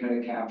wanted to kind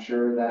of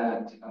capture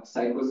that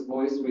cyclist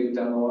voice. We had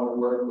done a lot of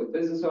work with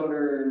business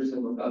owners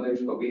and with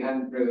others, but we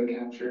hadn't really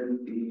captured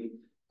the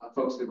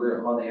folks that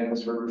were on the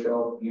Amos River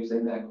Trail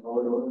using that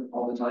corridor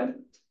all the time.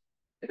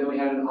 And then we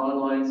had an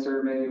online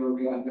survey where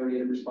we got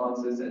 38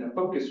 responses and a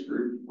focus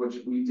group, which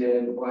we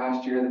did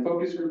last year. The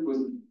focus group was,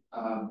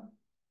 I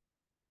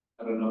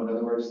don't know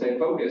another word to say,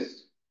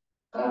 focused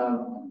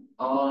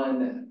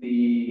on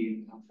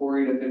the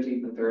 4A to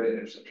 15th and 3rd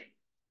intersection.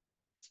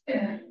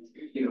 And,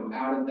 you know,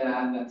 out of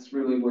that, that's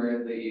really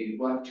where the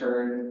left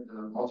turn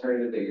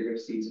alternative that you're going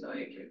to see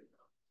tonight came from.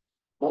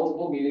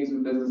 Multiple meetings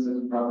with businesses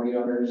and property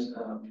owners,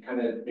 kind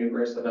of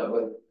numerous enough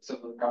with some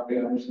of the property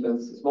owners and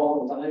businesses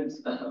multiple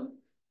times.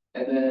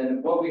 And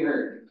then what we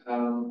heard,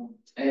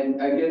 and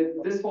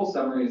again, this whole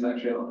summary is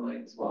actually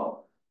online as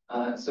well.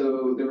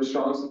 So there was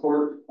strong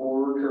support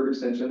for curb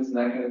extensions, and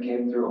that kind of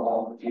came through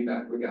all the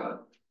feedback we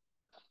got.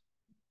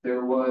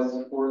 There was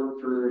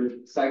support for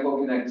cycle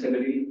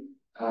connectivity,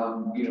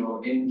 you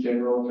know, in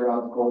general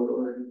throughout the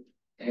corridor.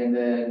 And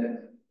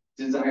then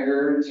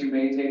desire to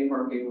maintain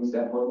parking was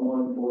definitely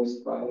one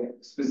voiced by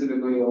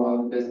specifically a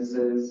lot of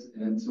businesses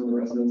and some of the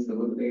residents that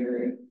live in the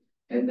area.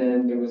 And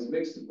then there was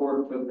mixed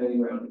support for the mini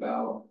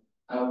roundabout.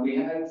 We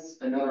had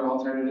another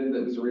alternative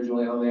that was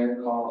originally on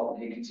there called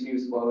a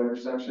continuous flow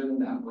intersection.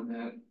 That one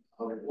had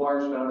a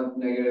large amount of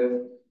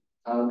negative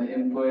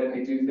input.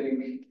 I do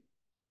think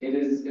it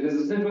is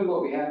essentially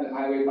what we have at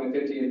Highway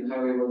 550 and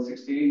Highway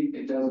 160.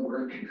 It does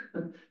work,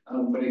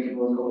 but it can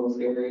look a little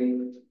scary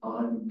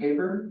on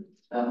paper.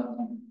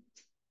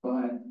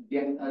 But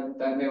yeah,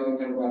 that mailing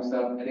kind of wraps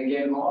up. And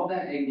again, all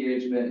that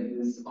engagement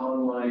is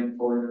online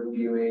for your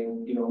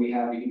viewing. You know, we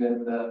have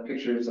even the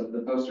pictures of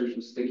the posters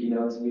with sticky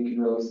notes, and you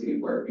can really see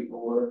where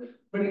people were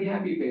putting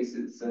happy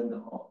faces and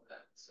all of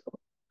that. So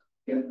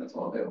yeah, that's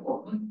all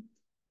available.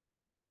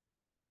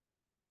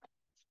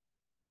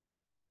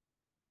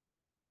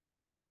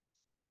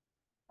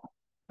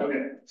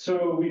 Okay,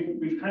 so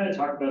we've kind of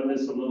talked about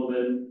this a little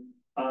bit.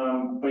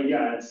 But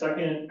yeah, at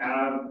Second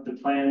Ave, the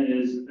plan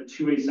is a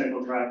 2-way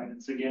cycle track, and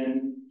it's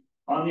again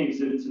on the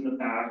exhibits in the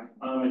back.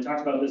 I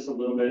talked about this a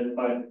little bit,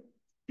 but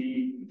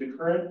the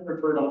current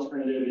preferred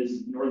alternative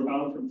is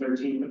northbound from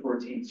 13th to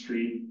 14th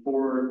Street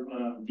for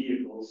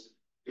vehicles,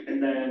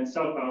 and then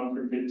southbound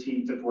from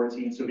 15th to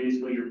 14th. So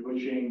basically, you're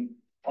pushing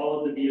all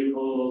of the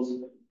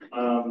vehicles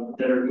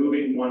that are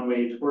moving one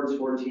way towards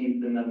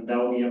 14th, and then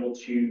they'll be able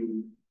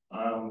to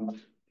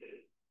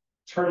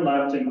turn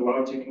left and go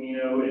out to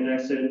Camino and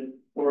exit,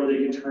 or they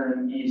can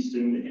turn east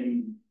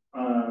in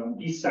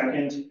East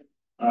 2nd,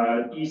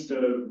 east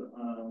of,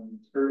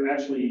 or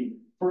actually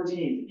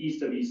 14th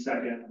east of East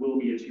 2nd will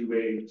be a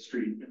 2-way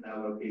street in that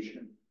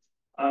location.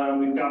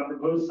 We've got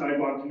proposed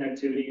sidewalk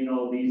connectivity in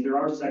all of these. There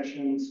are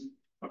sections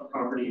of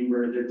property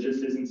where there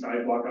just isn't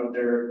sidewalk out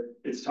there.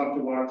 It's tough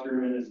to walk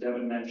through, and as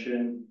Devin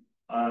mentioned,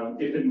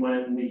 if and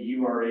when the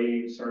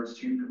URA starts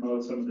to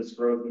promote some of this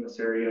growth in this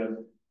area,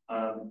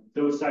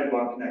 those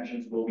sidewalk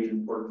connections will be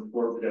important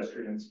for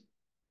pedestrians.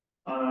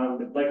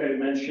 Like I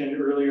mentioned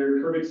earlier,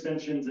 curb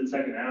extensions at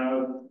Second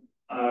Ave,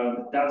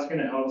 that's going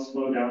to help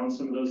slow down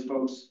some of those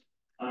folks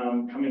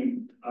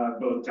coming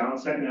both down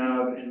Second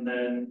Ave and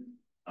then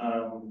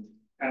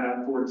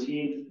at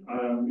 14th.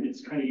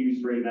 It's kind of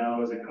used right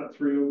now as a cut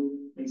through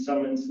in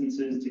some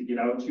instances to get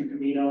out to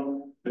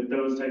Camino, but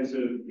those types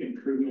of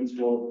improvements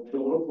will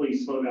hopefully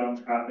slow down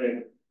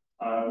traffic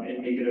and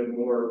make it a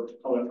more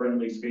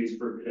color-friendly space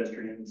for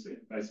pedestrians and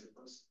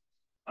bicyclists.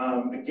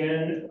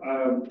 Again,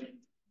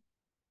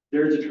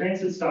 there's a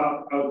transit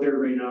stop out there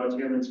right now at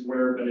Cameron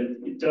Square, but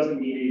it doesn't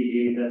meet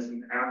ADA. That's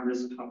an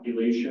at-risk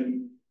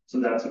population. So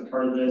that's a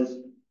part of this,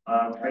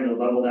 trying to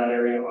level that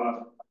area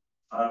off,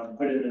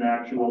 put in an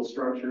actual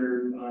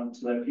structure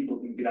so that people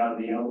can get out of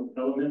the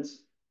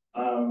elements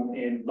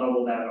and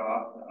level that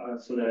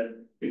off so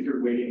that if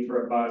you're waiting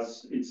for a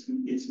bus, it's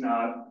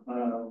not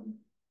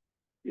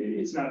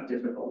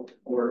difficult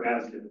or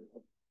as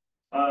difficult.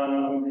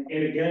 And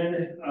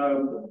again,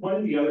 one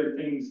of the other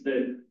things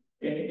that,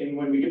 and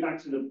when we get back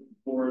to the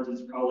boards,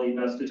 it's probably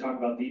best to talk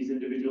about these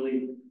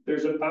individually.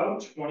 There's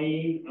about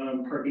 20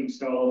 parking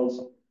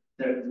stalls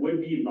that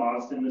would be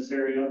lost in this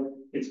area.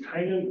 It's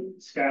kind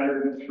of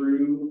scattered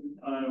through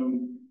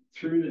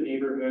the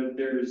neighborhood.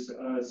 There's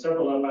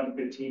several up on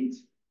 15th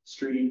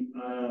Street,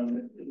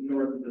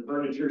 north of the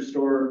furniture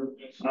store.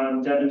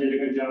 Devin did a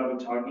good job of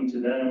talking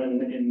to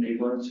them, and they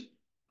weren't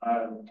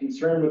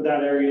concerned with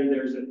that area.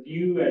 There's a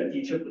few at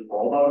each of the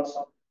bulb outs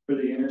for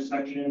the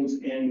intersections,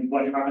 and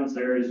what happens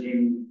there is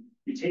you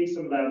take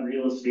some of that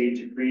real estate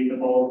to create the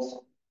bulbs,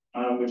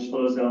 which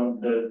slows down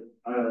the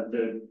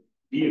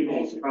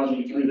vehicles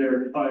probably through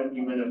there, but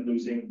you end up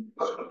losing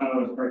a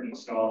parking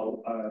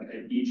stall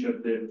at each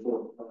of the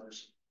 4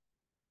 corners.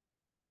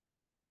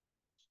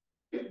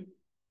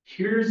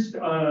 Here's,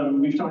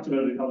 we've talked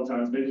about it a couple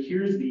times, but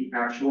here's the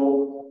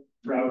actual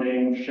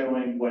routing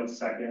showing what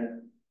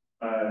second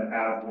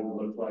Ave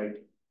will look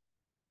like.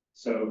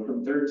 So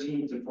from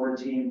 13 to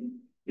 14,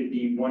 it'd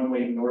be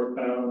one-way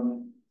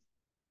northbound,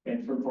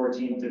 and from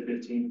 14 to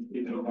 15,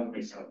 it'd be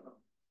one-way southbound.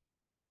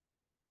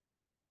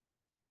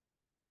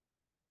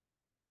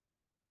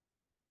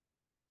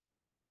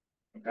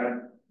 Okay,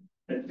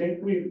 I think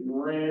we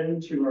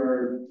ran to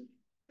our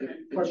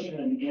question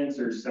and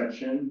answer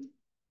section.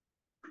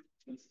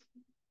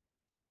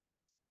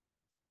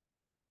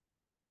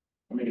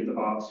 Let me get the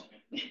box.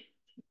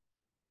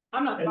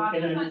 I'm not.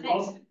 And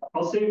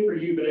I'll say it for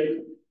you,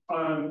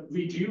 but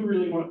we do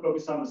really want to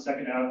focus on the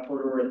second Ave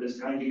corridor at this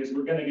time because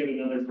we're going to get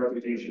another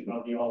presentation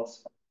about the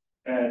alts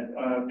at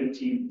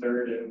 15th,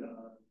 3rd, and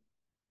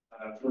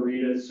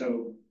Florida.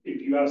 So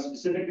if you have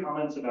specific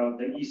comments about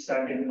the East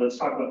Second, let's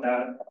talk about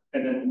that,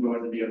 and then we'll go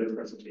into the other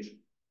presentation.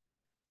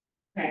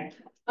 Okay.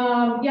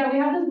 Yeah, we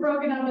have this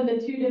broken up into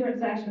two different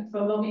sections. So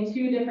there'll be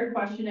two different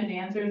question and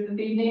answers this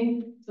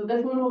evening. So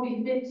this one will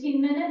be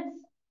 15 minutes.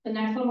 The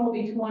next one will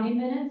be 20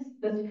 minutes.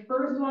 This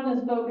first one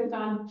is focused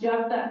on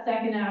just that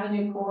Second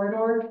Avenue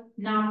corridor,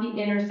 not the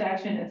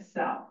intersection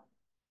itself.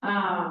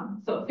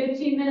 So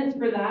 15 minutes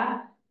for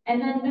that.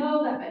 And then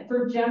know that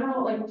for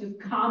general, like just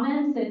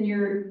comments and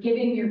you're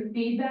giving your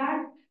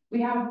feedback,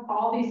 we have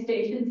all these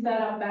stations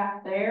set up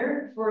back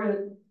there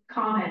for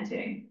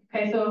commenting.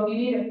 Okay, so if you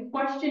need a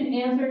question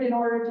answered in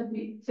order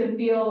to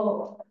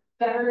feel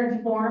better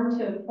informed,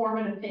 to form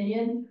an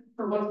opinion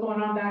for what's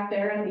going on back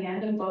there at the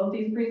end of both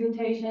these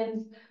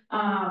presentations,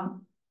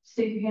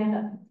 stick your hand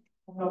up.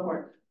 We'll go for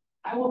it.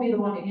 I will be the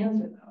one to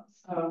answer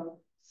those, so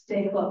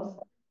stay close.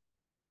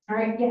 All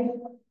right, yes.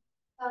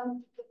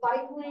 The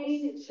bike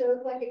lane, it shows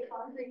like a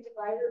concrete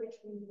divider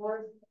between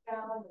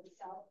northbound and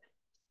south.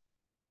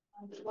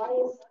 Why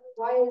is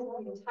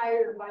the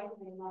entire bike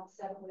lane not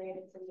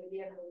separated from the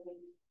vehicle lane?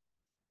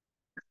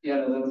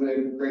 Yeah, that's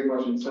a great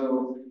question.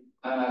 So,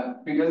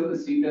 because of the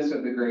steepness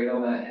of the grade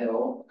on that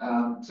hill,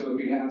 so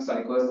if you have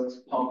cyclists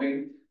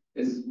pumping,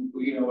 is,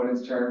 you know, what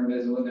it's termed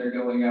is when they're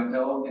going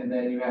uphill, and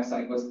then you have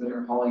cyclists that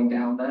are hauling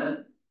down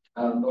that.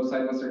 Most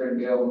cyclists are going to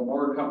be able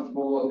more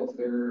comfortable if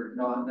they're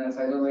not in that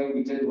cycling lane.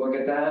 We did look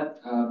at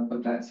that,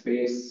 but that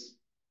space,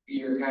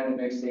 you're kind of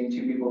mixing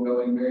two people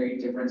going very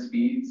different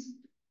speeds.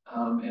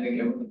 And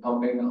again, with the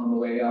pumping on the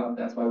way up,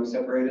 that's why we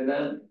separated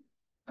that.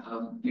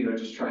 You know,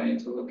 just trying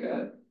to look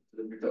at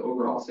the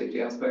overall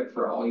safety aspect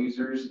for all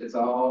users. It's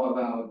all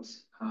about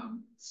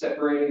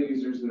separating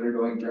users that are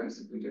going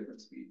drastically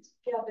different speeds.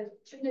 Yeah, but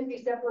shouldn't it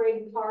be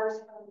separating cars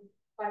from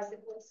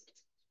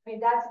bicyclists? I mean,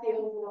 that's the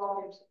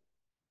overall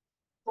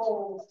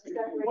goal, to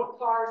separate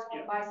cars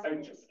from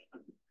bicyclists.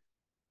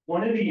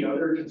 One of the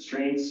other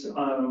constraints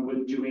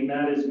with doing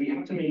that is we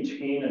have to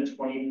maintain a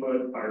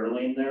 20-foot fire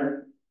lane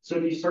there. So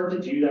if you start to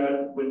do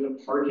that with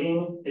the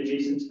parking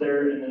adjacent to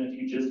there, and then if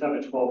you just have a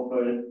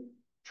 12-foot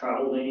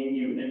travel lane,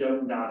 you end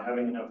up not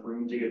having enough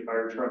room to get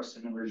fire trucks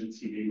and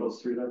emergency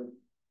vehicles through them.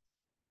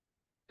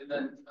 And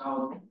then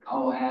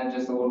I'll add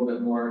just a little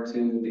bit more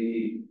to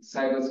the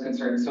cyclist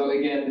concern. So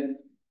again,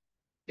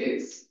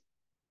 it's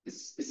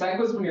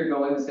cyclists when you're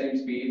going the same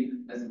speed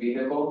as a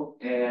vehicle,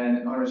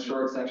 and on a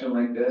short section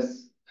like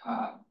this,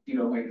 you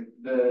know, like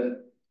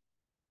the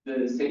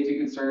safety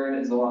concern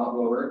is a lot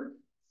lower.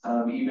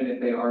 Even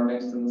if they are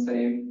mixed in the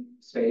same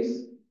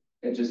space,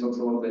 it just looks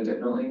a little bit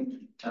differently.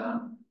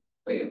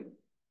 But yeah.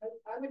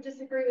 I would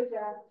disagree with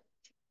that.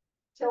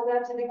 Tell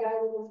that to the guy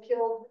that was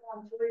killed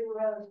on Three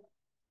Road.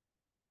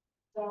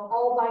 So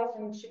all bike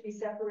lanes should be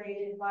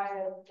separated by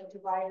a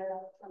divider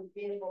from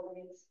vehicle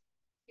lanes.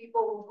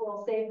 People will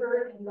feel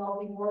safer and they'll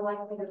be more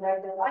likely to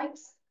ride their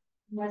bikes,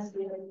 less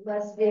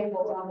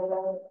vehicles on the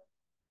road.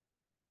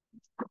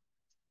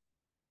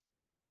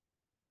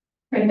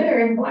 Right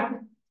there in black.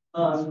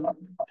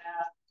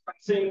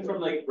 Crossing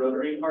from like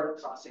Rotary Park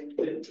crossing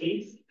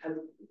 15th,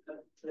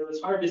 it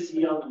was hard to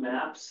see on the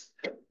maps.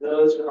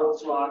 Those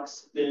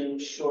crosswalks been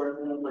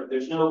shortened, like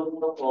there's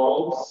no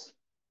bulbs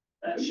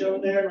that show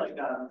there, like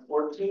on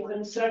 14th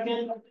and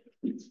 2nd.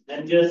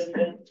 And just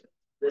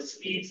the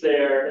speeds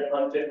there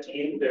on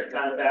 15th, they're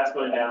kind of fast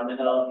going down the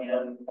hill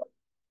and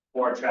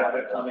more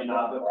traffic coming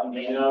off of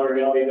Camino. We're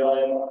going to be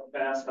going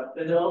fast up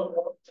the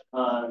hill.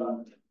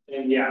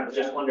 And yeah, I was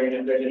just wondering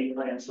if there's any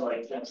plans to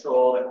like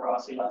control the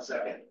crossing on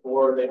 2nd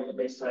or they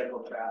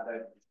recycle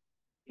traffic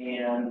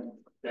and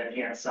then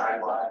enhance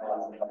sidewalk.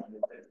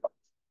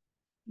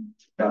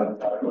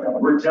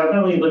 We're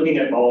definitely looking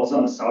at bulbs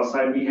on the south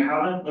side. We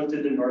haven't looked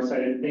at the north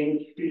side. I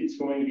think it's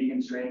going to be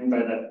constrained by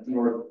that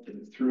north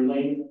through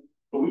lane,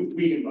 but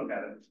we can look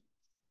at it.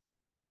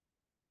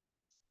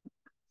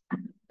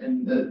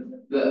 And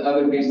the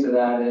other piece to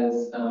that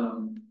is,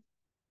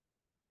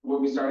 when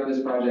we started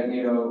this project,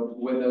 you know,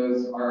 when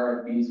those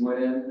RFBs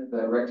went in,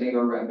 the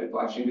rectangle rapid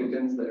flashing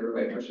beacons that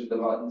everybody pushes the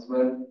buttons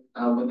with,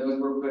 when those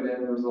were put in,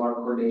 there was a lot of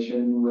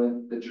coordination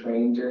with the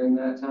train during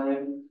that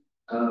time.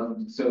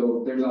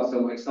 So there's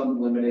also like some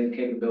limited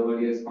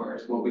capability as far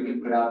as what we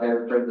can put out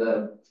there for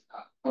the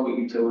Public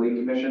Utility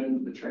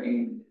Commission. The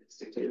train is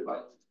dictated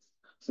by.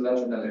 So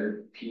that's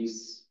another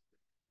piece.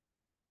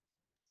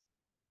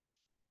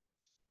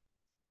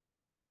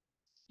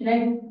 Should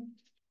I?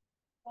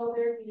 Oh,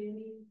 there be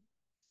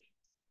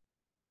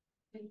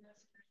any.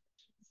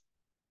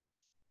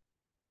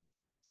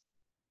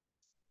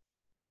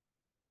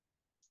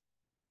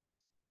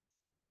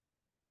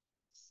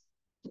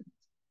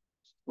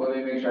 Let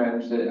me make sure I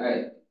understood.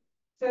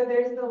 So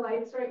there's the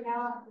lights right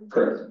now.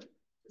 Correct.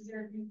 Is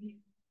there gonna be?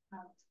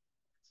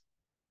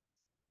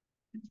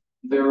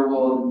 There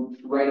will,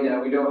 right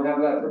now, we don't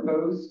have that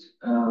proposed.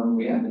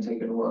 We haven't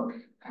taken a look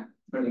at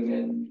putting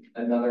in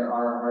another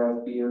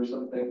RFB or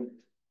something.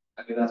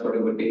 I mean, that's what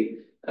it would be.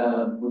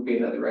 Would be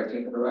another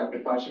rectangular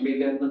flashing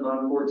beacon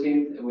on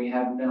 14th, and we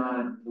have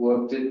not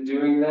looked at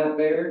doing that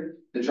there.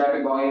 The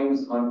traffic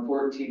volumes on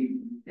 14th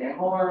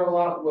now are a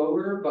lot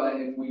lower, but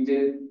if we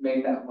did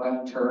make that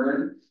left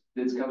turn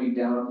that's coming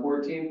down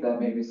 14th, that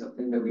may be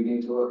something that we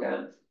need to look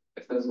at.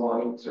 If those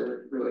volumes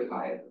are really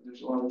high,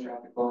 there's a lot of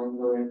traffic volume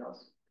going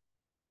across.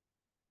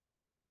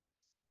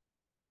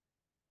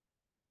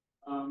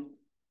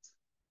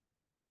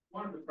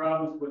 One of the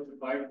problems with the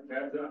bike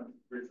path, I'm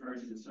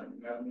referring to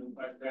Second Avenue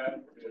bike path,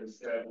 is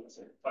that it's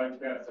a bike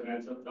path that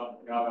ends up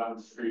dumping out on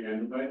the street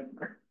anyway.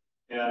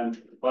 And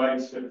the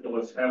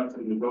bicyclists have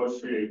to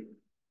negotiate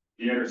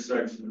the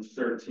intersection of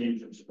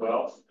 13th and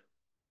 12th.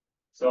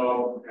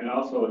 So, and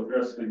also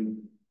addressing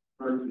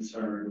her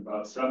concern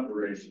about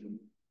separation.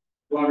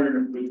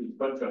 Wondering if we could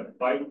put the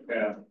bike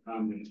path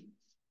on the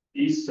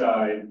east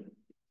side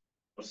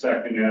of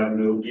Second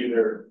Avenue,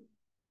 either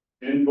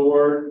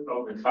inboard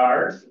of the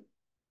cars,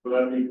 will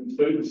that be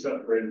completely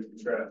separated from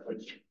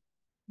traffic,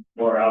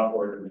 or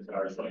outboard of the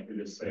cars, like you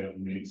just say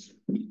on Main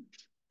Street?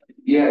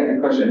 Yeah,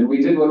 good question.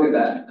 We did look at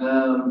that.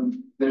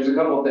 There's a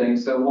couple of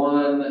things. So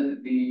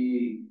one,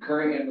 the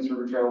current Endless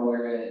River Trail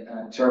where it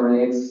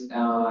terminates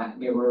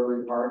near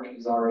Rotary Park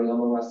is already on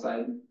the west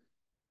side.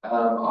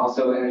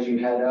 Also, as you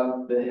head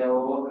up the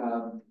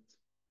hill,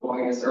 well,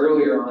 I guess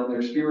earlier on,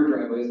 there's fewer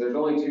driveways. There's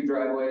only 2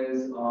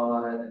 driveways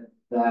on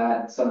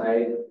that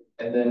side.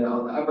 And then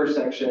on the upper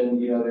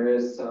section, you know, there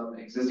is some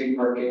existing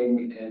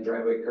parking and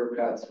driveway curb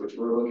cuts, which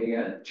we're looking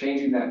at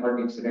changing that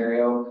parking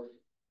scenario.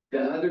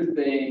 The other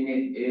thing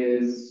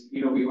is,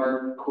 you know, we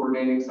are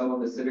coordinating some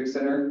of the civic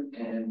center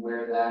and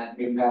where that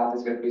new path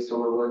is going to be. So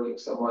we're working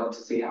somewhat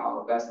to see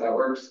how best that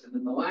works. And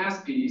then the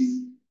last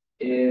piece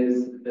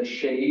is the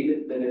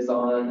shade that is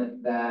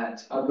on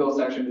that uphill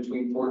section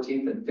between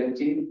 14th and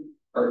 15th,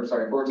 or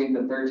sorry, 14th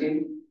and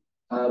 13th.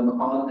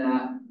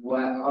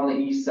 On the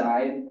east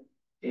side,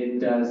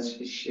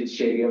 it's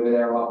shady over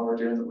there a lot more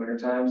during the winter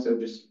time. So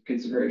just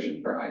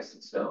consideration for ice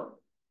and snow.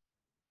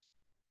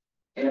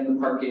 And the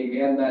parking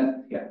and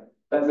that, yeah,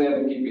 that's the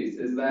other key piece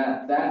is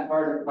that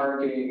part of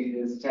parking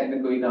is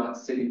technically not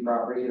city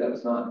property. That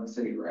was not in the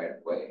city right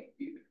of way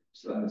either.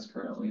 So that is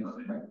currently on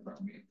the private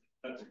property.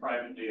 That's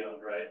privately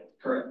owned, right?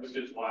 Correct. Which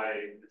is why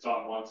it's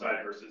on one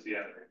side versus the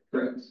other.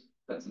 Correct.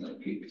 That's another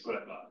key piece. That's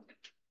what I thought.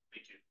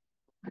 Thank you.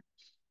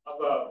 How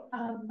about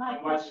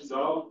how much is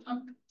owned?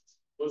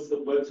 What's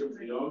the width of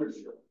the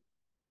ownership?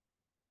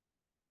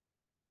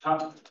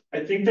 I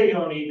think they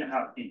own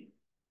 8.5 feet.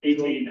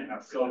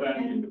 18.5. So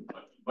then you could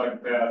put the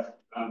bike path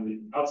on the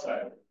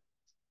outside.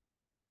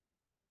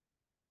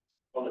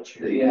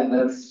 Yeah,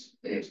 that's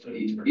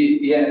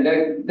yeah.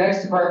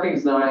 Next to parking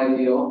is not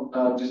ideal,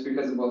 just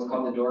because of what's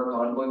called the door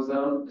conflict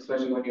zone,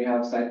 especially when you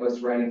have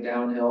cyclists riding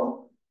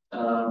downhill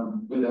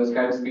with those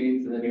kind of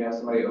speeds, and then you have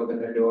somebody open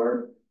their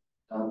door.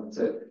 It's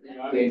a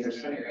dangerous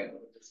scenario.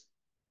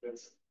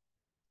 That's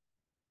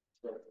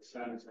what the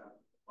center town.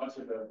 Much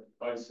of the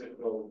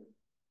bicycle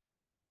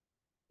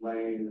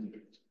lane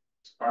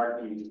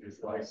parking is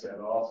like that.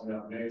 Also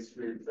down Main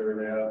Street, Third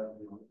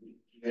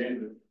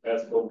Ave.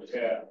 That's what we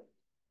have.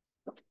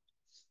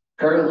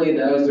 Currently,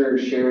 those are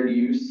shared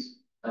use.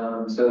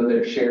 So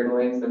they're shared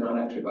lanes, they're not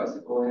actually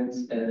bicycle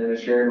lanes. And in a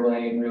shared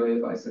lane, really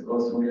a bicycle,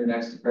 so when you're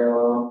next to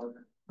parallel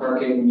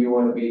parking, you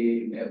want to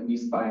be at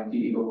least 5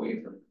 feet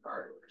away from the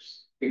car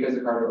doors. Because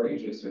the car door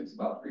usually swings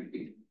about 3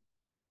 feet.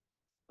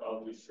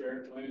 All these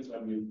shared lanes, I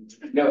mean.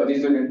 No,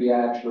 these are going to be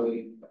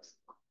actually.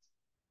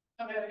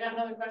 Okay, we got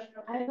another question.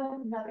 I have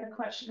another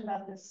question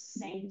about the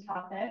same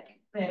topic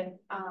with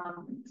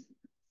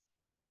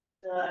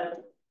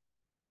the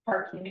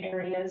parking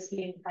areas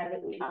being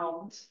privately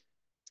owned.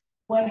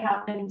 What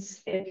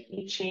happens if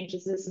he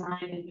changes his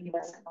mind and he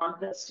doesn't want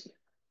this?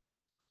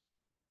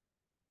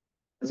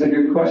 That's a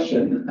good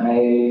question.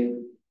 I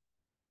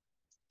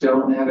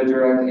don't have a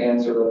direct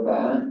answer with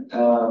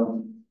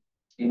that.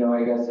 You know,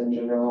 I guess in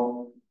general,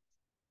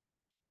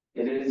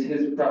 it is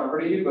his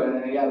property,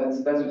 but yeah,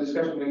 that's a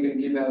discussion we can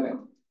keep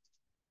having.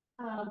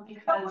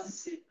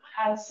 Because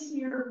as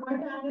your, what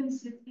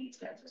happens if he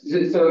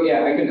So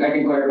yeah, I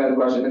can clarify the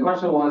question. The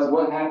question was,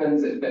 what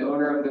happens if the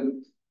owner of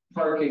the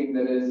parking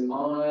that is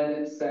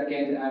on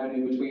Second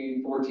Avenue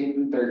between 14th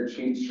and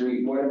 13th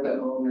Street, what if the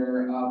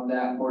owner of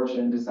that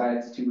portion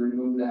decides to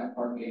remove that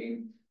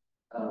parking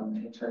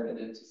and turn it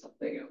into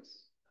something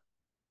else?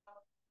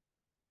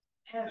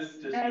 Does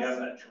he have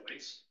that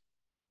choice?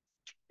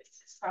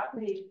 It's his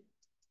property,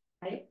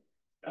 right?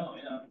 Oh,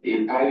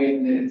 yeah. I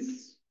mean,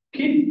 it's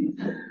key.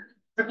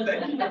 No,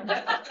 they're not.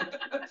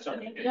 Hi,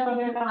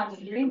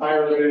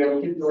 everybody,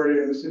 I'm Keith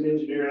Doherty, I'm the city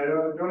engineer.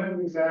 I don't have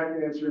an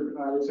exact answer,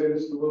 but I would say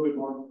this is a little bit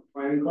more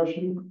planning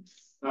question.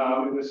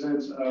 In the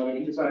sense of if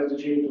you decide to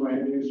change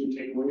land use or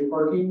take away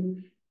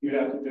parking, you'd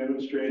have to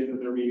demonstrate that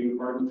they're meeting the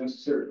parking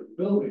necessary for the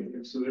building.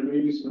 And so there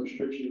may be some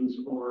restrictions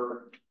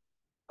or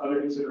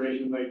other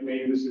considerations, like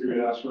maybe the city would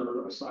ask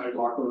for a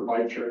sidewalk or a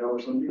bike trail or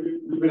something.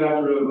 We would have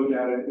to really look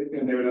at it,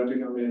 and they would have to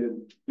come in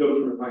and go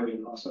through a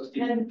planning process.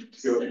 And to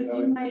so go through you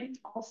that. might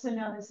also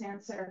know this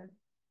answer.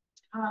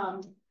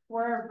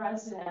 For a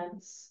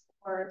residence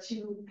or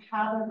to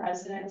have a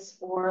residence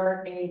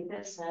or a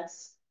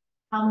business,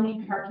 how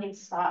many parking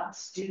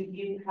spots do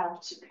you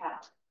have to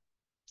have?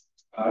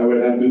 I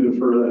would have to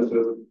defer that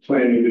to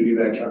planning to do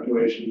that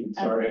calculation,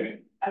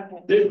 sorry.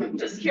 Okay, I'm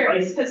just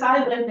curious, because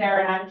I live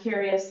there and I'm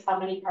curious how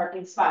many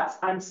parking spots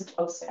I'm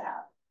supposed to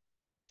have.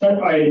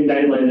 I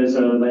land as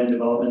a land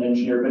development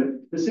engineer,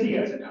 but the city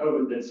has a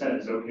code that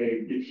says,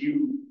 okay, if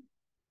you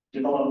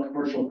develop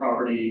commercial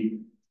property,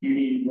 you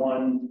need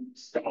one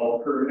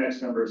stall per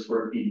X number of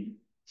square feet.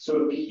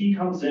 So if he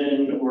comes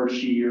in, or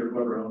she, or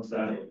whoever owns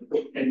that,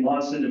 and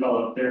wants to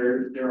develop,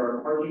 there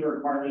are parking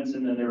requirements,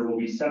 and then there will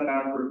be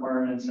setback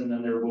requirements, and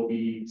then there will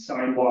be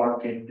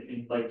sidewalk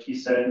and like he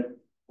said,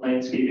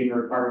 landscaping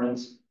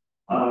requirements.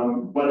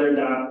 Whether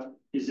that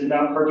is in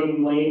that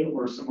parking lane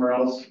or somewhere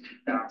else,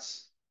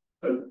 that's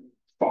a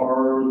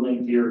far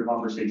lengthier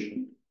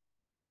conversation.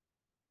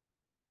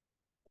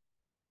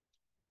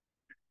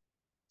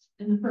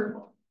 In the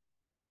purple.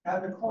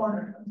 At the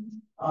corner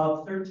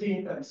of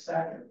 13th and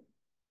 2nd,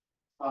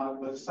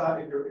 the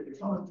side, if you're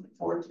coming from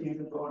 14th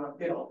and going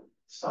uphill,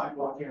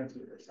 sidewalk ends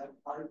there. Is that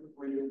part of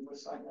where you put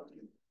sidewalk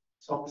in?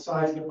 So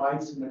besides the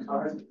bikes and the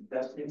cars,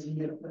 that's in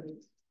here.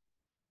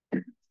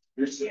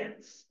 You're seeing.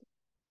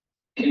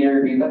 Can you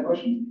repeat that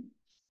question?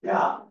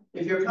 Yeah,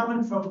 if you're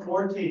coming from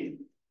 14th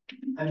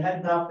and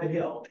heading up the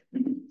hill,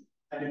 and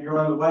if you're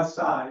on the west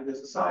side, there's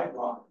a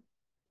sidewalk,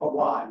 but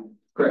wide.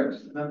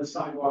 Correct. And then the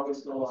sidewalk is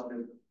still on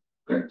there.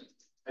 Correct.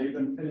 Are you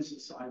going to finish the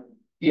sidewalk?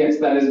 Yes,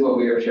 that is what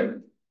we are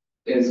showing.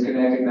 Is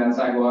connecting that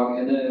sidewalk,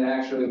 and then it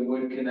actually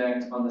would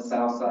connect on the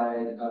south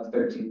side of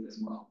 13th as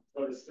well.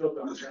 But it's still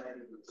not turning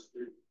into the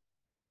street.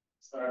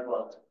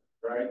 Sidewalk,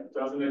 right?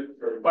 Doesn't it,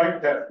 or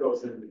bike path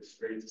goes into the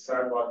street, the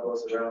sidewalk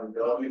goes around the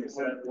building, is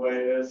that the way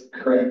it is?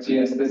 Correct,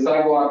 yes, the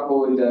sidewalk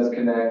fully does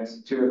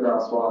connect to a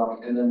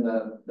crosswalk, and then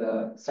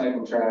the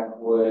cycle track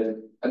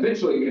would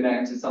eventually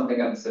connect to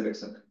something at the Civic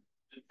Center.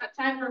 Got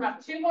time for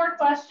about 2 more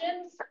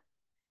questions.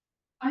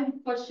 I have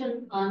a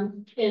question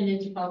on, and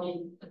it's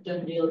probably a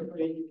done deal for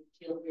you.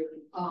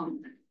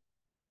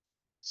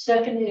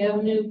 Second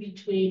Avenue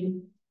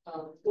between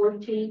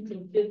 14th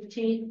and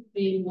 15th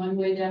being one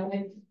way that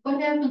way.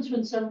 What happens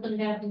when something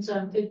happens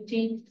on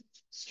 15th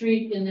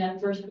Street in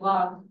that first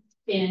block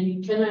and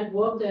you cannot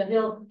go up that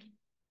hill?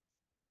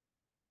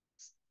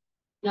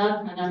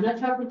 And I'm not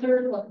talking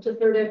up to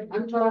third Avenue,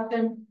 I'm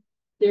talking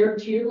there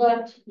to your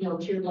left, no,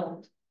 to your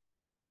left.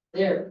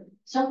 There,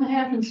 something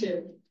happens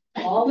there.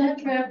 All that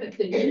traffic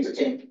that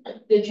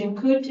you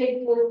could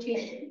take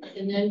 14th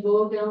and then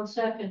go down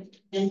 2nd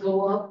and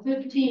go up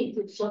 15th,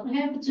 if something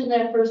happens in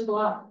that first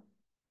block.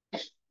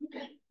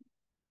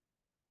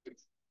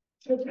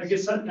 I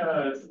guess I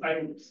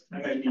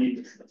might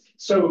be,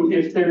 so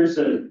if there's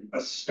a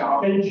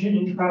stoppage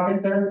in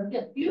traffic there?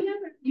 Yeah,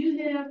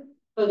 you have,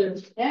 whether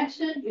it's an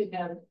accident, you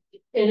have,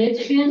 and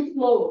it's been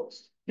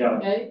closed. Yeah.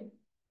 Okay?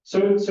 So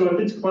if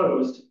it's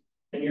closed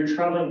and you're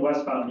traveling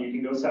westbound, you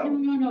can go south.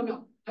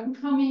 No. I'm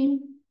coming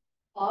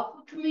off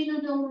of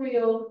Camino del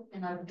Rio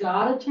and I've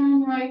got to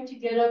turn right to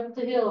get up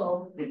the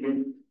hill.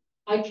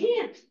 I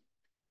can't.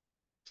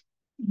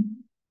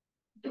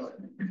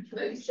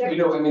 You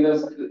know, I mean,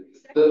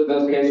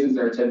 those cases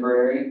are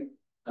temporary.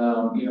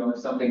 You know, if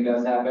something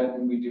does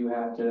happen, we do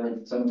have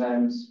to,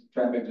 sometimes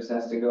traffic just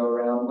has to go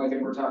around, like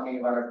if we're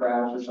talking about a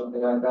crash or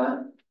something like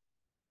that.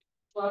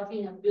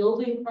 Talking a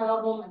building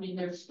problem, I mean,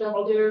 there's stuff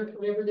there,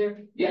 whatever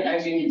there. Yeah,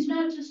 I mean. It's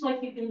not just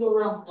like you can go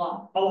around the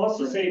block. I'll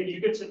also say, if you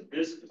get to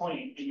this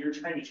point and you're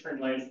trying to turn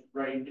right,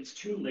 it's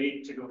too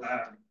late to go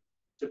back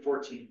to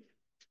 14.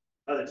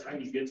 By the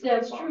time you get to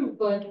That's that true,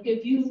 but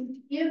if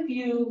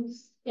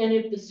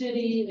the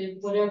city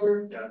and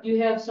whatever,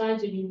 you have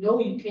signs and you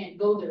know you can't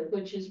go there,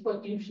 which is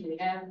what usually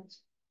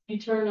happens. You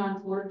turn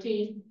on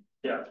 14.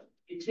 Yeah.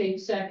 You take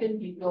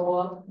 2nd, you go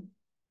up.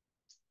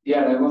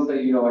 Yeah, and I will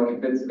say, you know,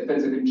 like if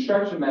it's a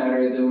construction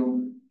matter,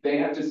 then they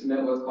have to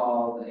submit what's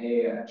called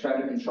a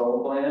traffic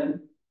control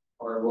plan,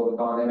 or what we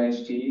call an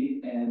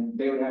MHT, and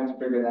they would have to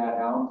figure that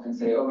out and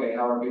say, okay,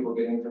 how are people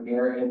getting from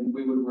here? And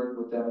we would work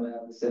with them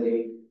at the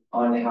city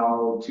on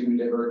how to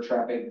divert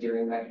traffic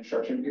during that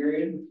construction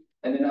period.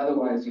 And then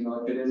otherwise, you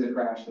know, if it is a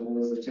crash, then it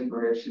is a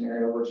temporary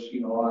scenario, which, you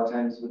know, a lot of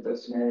times with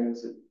those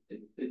scenarios,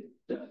 it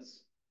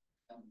does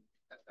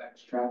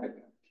affect traffic.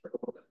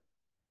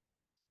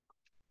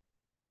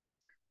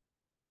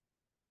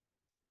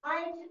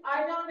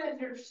 I don't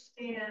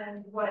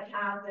understand what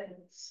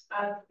happens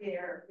up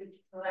there,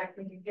 like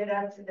when you get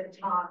up to the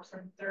top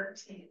from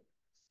 13th.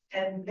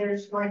 and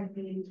there's going to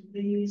be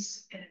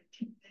police and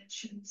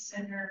convention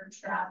center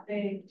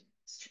traffic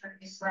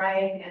turning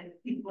right, and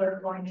people are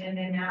going in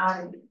and out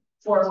and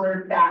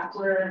forward,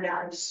 backward,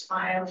 out of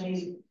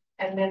Smiley.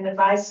 And then the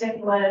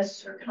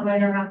bicyclists are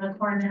coming around the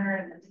corner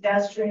and the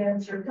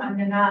pedestrians are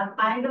coming up.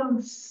 I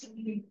don't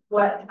see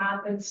what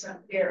happens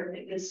up there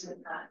that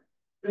isn't that.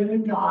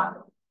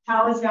 Boondoggle.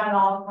 How is that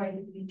all going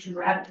to be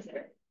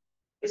directed?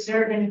 Is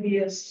there going to be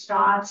a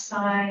stop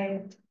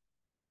sign?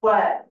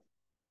 What's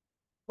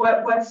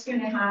going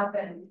to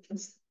happen?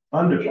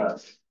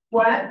 Underpass.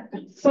 What?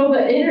 So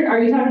are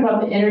you talking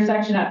about the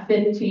intersection at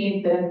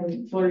 15th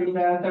and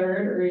 43rd,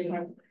 or are you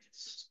talking?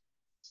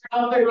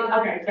 Oh, 30,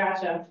 okay,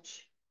 gotcha.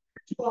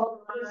 12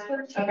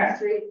 Okay.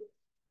 Street.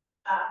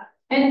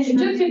 And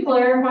just to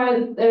clarify,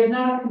 there's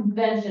not a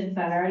convention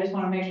center, I just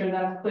wanna make sure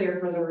that's clear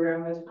for the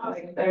room, it's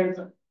like, there's,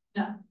 no,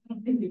 I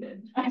don't think you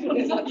did. So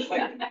it's not a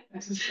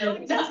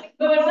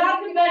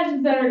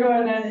convention center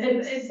going in,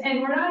 it's,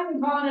 and we're not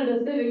even calling it a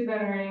civic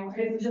center anymore,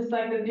 it's just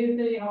like the new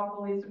city hall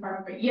police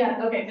department, but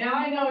yeah, okay, now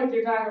I know what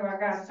you're talking about,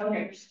 guys,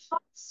 okay.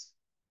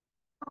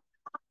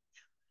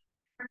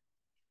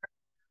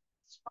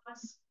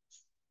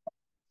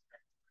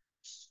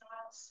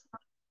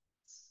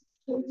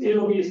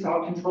 It'll be a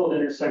stop controlled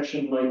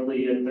intersection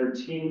likely at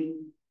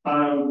 13.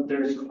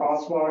 There's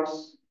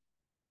crosswalks.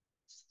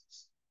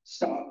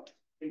 Stop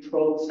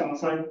controlled stop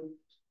sign.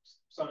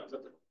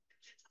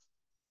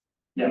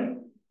 Yeah,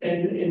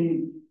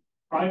 and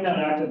I'm not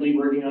actively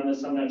working on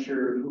this, I'm not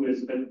sure who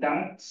is, but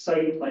that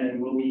site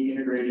plan will be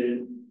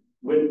integrated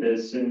with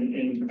this,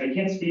 and I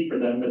can't speak for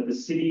them, but the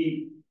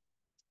city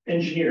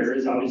engineer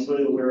is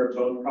obviously aware of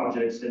both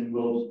projects and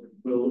will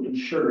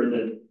ensure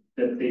that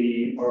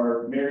they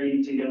are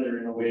married together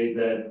in a way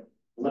that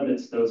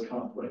limits those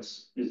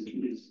conflicts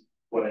is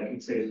what I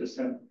can say at this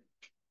time.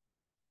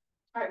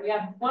 All right, we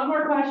have one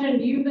more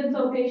question, you've been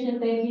so patient,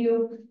 thank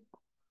you.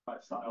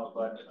 So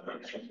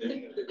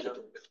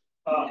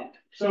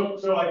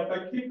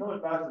I keep coming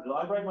back to this.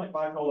 I ride my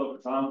bike all over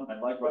town. I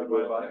like riding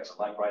my bike.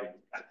 I like riding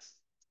fast.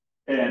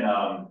 And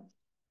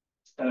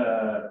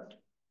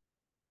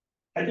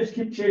I just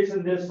keep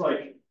chasing this,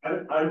 like,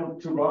 I don't,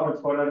 to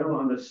Robert's point, I don't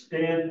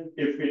understand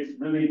if it's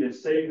really the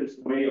safest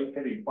way of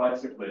getting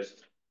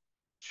bicyclists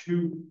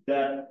to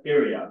that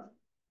area.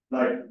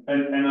 Like,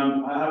 and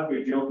I have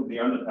to joke with the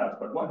underpass,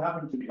 but what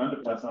happened to the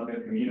underpass on the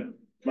community?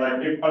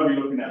 Like, are we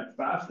looking at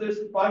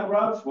fastest bike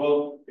routes?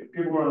 Well, if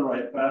people want to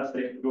ride fast,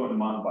 they can go on the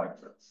mountain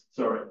bike routes.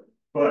 Sorry.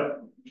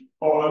 But,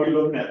 or are we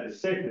looking at the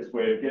safest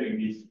way of getting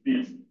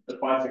the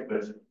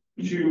bicyclists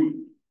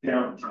to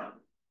downtown?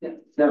 Yeah,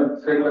 no,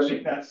 great I don't question.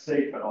 think that's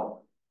safe at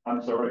all.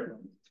 I'm sorry.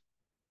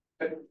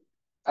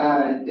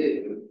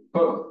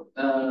 Both,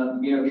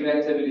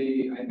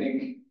 connectivity, I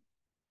think.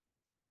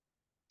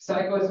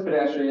 Cyclists,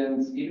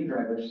 pedestrians, even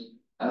drivers,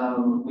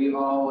 we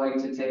all like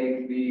to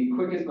take the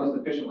quickest, most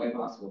efficient way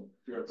possible.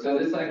 Sure. So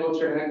this cycle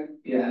track,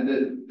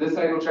 this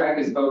cycle track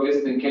is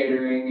focused and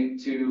catering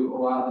to a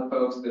lot of the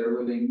folks that are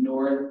living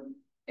north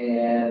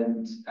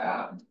and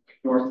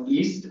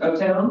northeast of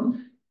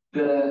town.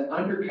 The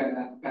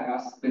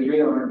underpass, the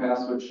green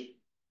underpass, which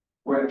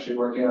we're actually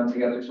working on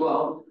together as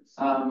well,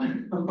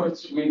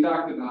 which we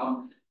talked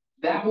about.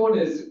 That one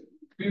is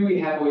really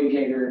heavily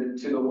catered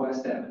to the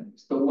west end,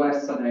 it's the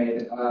west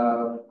side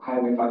of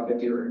Highway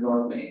 550 or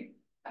North Main.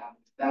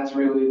 That's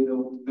really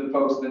the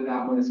folks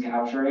that one is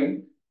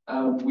capturing.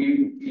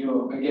 We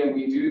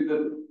do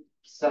the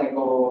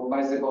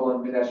bicycle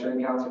and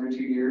pedestrian counts every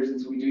 2 years, and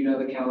so we do know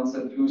the counts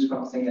of who's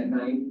crossing at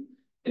 9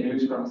 and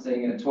who's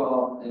crossing at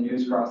 12 and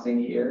who's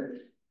crossing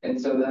here. And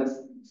so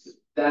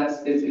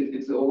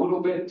it's a little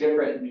bit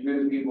different in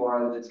who the people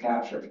are that it's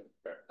capturing.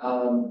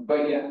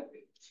 But yeah,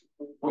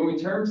 when we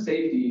term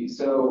safety,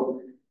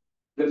 so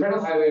the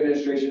Federal Highway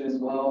Administration, as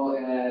well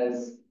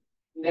as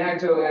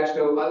NACTO,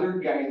 ASHTO, other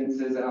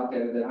guidances out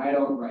there that I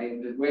don't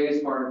write, that way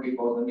smarter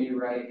people than me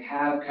write,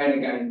 have kind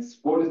of guidance.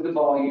 What is the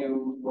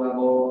volume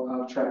level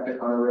of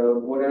traffic on a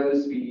road? What are the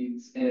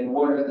speeds? And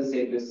what are the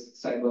safest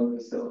cycling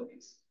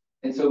facilities?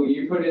 And so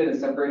you put in a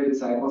separated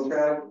cycle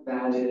track,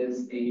 that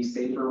is a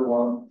safer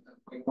one,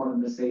 like one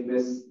of the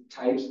safest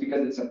types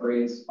because it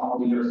separates all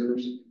the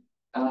users.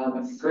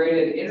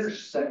 Graded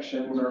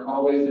intersections are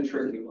always a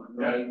tricky one,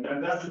 right? Yeah,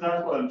 and that's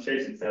what I'm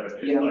chasing, Devin.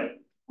 It's Yeah. like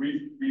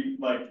we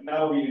like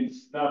now we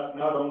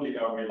not only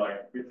are we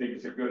like we think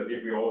it's a good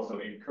idea, we're also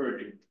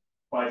encouraging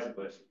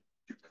bicyclists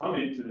to come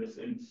into this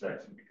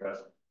intersection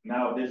because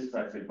now this is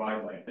actually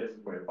bike lane, this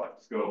is where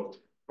bikes go,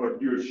 but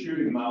you're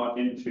shooting them out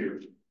into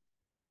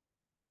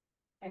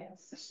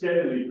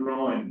steadily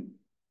growing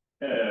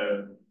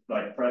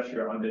like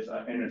pressure on this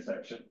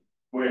intersection,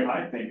 where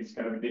I think it's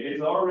going to be,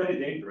 it's already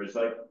dangerous.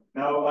 Like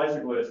now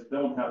bicyclists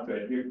don't have to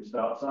adhere to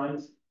stop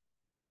signs.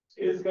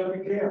 It's going to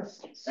be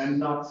chaos and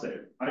not safe.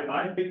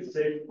 I think the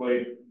safe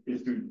way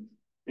is to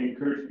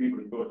encourage people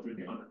to go through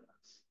the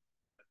underpass.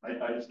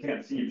 I just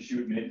can't see you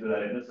shooting into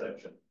that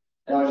intersection.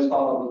 And I'll just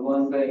follow up with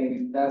one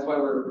thing. That's why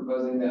we're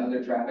proposing the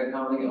other traffic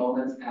calming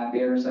elements at the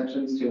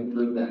intersections to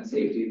improve that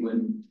safety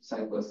when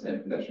cyclists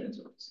and pedestrians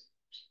are.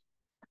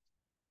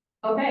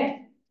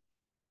 Okay.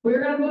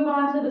 We're gonna move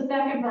on to the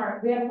second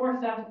part. We have more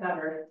stuff to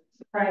cover.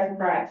 Surprise,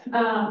 surprise.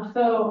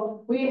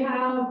 So we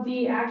have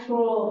the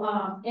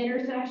actual,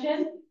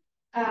 intersection,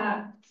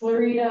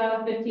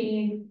 Florida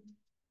 15th,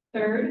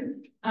 3rd.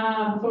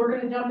 So we're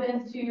gonna jump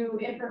into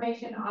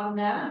information on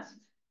that.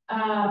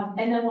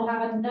 And then we'll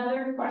have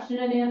another question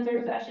and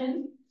answer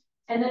session.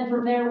 And then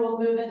from there, we'll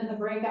move into the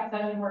breakout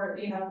session where,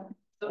 you know,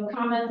 some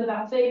comments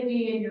about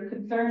safety and your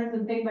concerns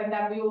and things like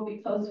that, we will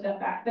be posted up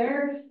back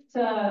there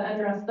to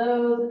address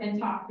those and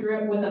talk through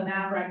it with a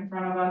map right in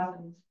front of us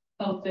and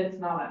post-its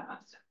and all that fun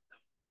stuff.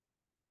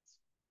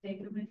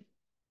 Take it away.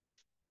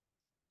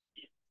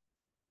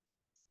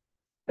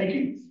 Thank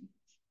you.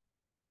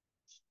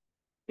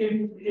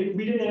 If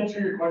we didn't answer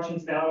your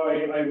questions now,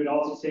 I would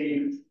also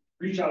say,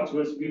 reach out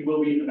to us. We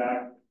will be in the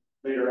back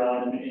later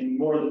on and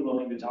more than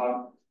willing to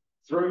talk.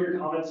 Throw your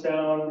comments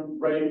down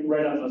right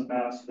on those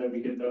maps so that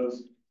we get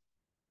those.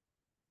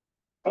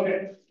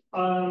 Okay,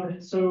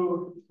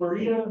 so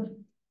Florida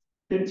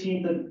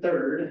 15th and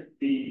 3rd,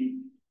 the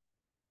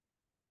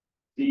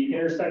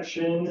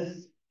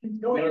intersection.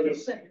 No, wait a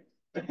second.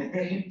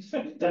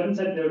 Devin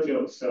said no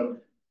jokes, so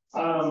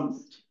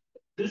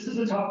this is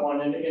a tough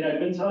one, and I've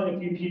been telling a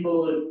few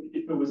people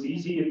if it was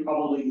easy, it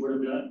probably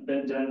would have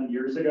been done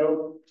years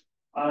ago.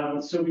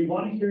 So we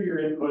want to hear your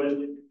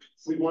input.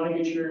 We want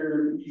to get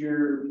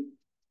your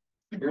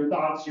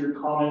thoughts, your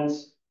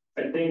comments.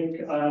 I think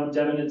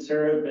Devin and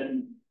Sarah have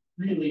been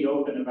really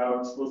open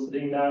about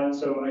soliciting that,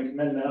 so I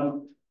commend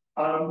them.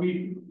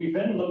 We've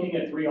been looking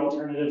at 3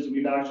 alternatives.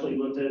 We've actually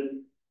looked at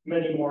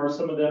many more.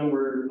 Some of them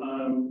were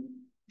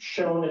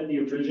shown at the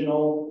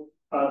original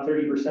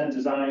 30%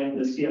 design,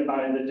 the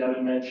CFI that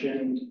Devin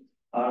mentioned.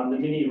 The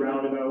mini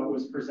roundabout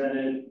was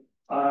presented.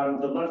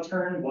 The left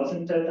turn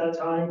wasn't at that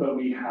time, but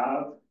we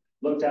have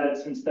looked at it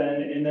since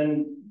then. And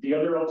then the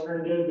other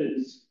alternative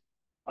is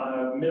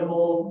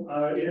minimal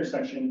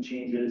intersection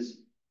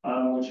changes,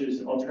 which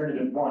is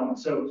alternative 1.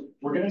 So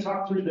we're going to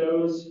talk through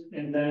those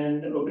and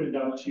then open it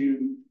up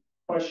to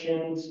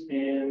questions,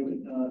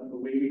 and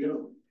away we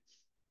go.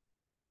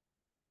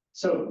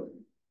 So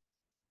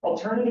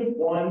alternative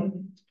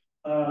 1,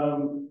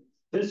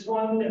 this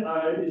one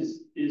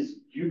is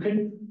you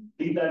could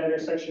leave that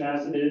intersection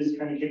as it is,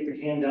 kind of kick the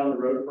can down the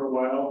road for a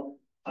while,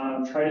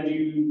 try to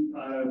do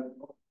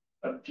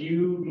a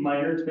few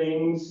minor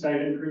things,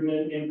 site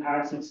improvement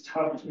impacts. It's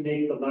tough to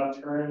make the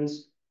left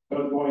turns,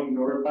 both going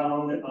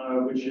northbound,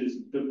 which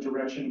is the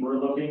direction we're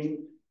looking,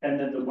 and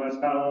then the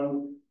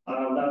westbound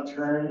left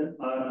turn.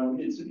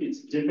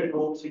 It's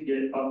difficult to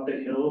get up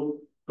the hill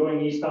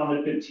going eastbound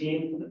at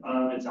 15th.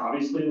 It's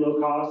obviously low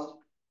cost,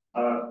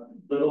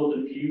 little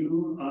to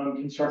few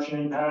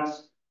construction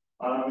impacts.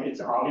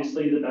 It's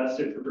obviously the best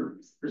if we're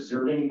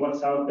preserving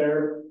what's out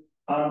there.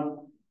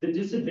 The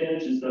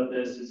disadvantages of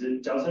this is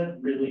it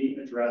doesn't really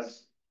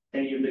address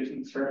any of the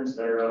concerns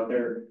that are out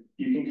there.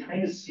 You can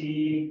kind of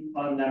see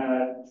on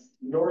that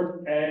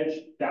north edge,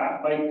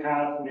 that bike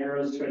path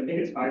narrows to, I think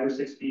it's 5 or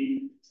 6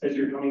 feet as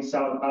you're coming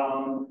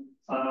southbound,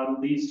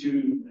 leads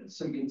to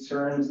some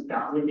concerns.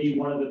 That would be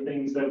one of the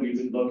things that we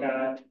would look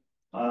at,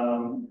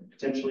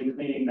 potentially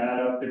cleaning that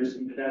up. There's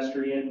some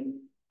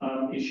pedestrian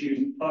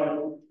issues,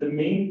 but the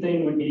main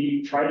thing would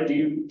be try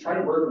to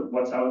work with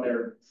what's out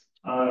there,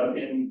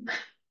 and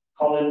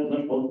call it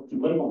limp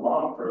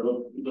along for a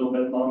little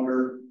bit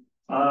longer.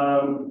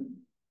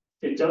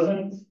 It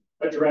doesn't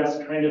address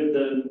kind of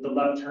the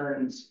left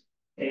turns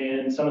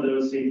and some of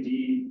those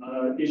safety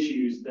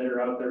issues that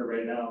are out there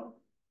right now.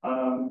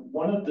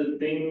 One of the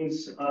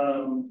things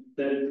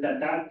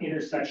that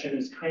intersection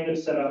is kind of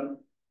set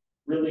up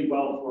really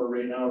well for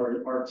right now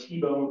are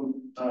T-bone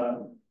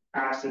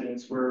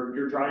accidents where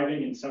you're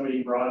driving and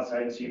somebody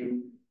broadsides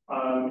you,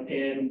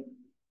 and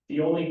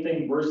the only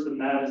thing worse than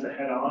that is a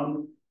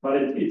head-on. But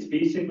it's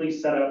basically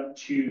set up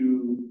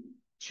to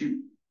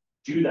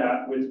do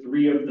that with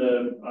 3 of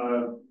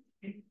the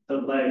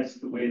legs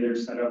the way they're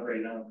set up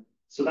right now.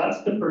 So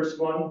that's the first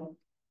one.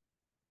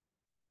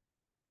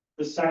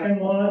 The second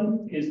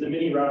one is the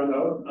mini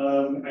roundabout.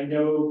 I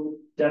know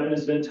Devin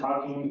has been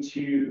talking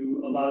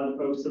to a lot of the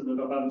folks that live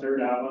up on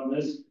 3rd Ave on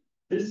this.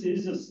 This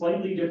is a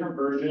slightly different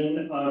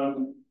version.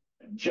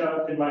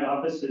 Jeff in my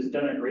office has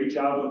done a great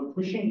job of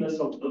pushing this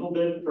a little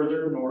bit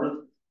further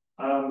north,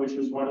 which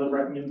was one of the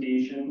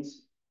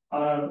recommendations.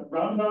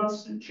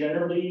 Roundabouts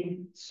generally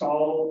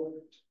solve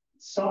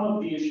some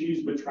of the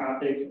issues with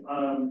traffic.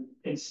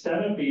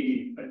 Instead of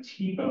a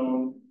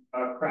T-bone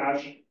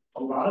crash,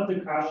 a lot of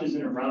the crashes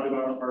in a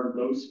roundabout are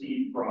low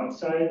speed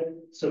broadside.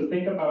 So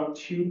think about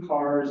 2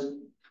 cars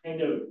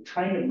kind of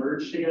trying to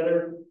merge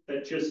together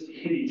that just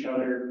hit each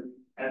other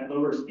at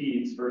lower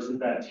speeds versus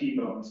that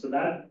T-bone. So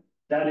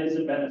that is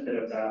a benefit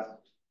of that.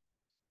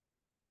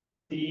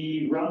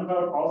 The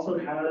roundabout also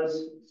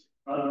has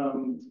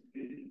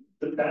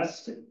the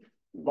best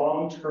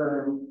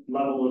long-term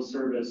level of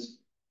service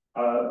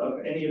of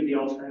any of the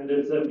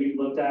alternatives that we've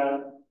looked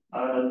at.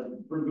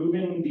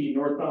 Removing the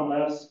northbound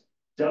lefts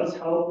does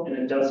help, and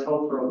it does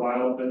help for a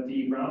while, but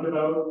the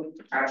roundabout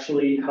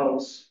actually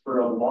helps for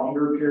a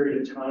longer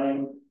period of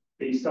time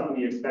based on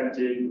the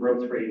expected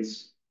growth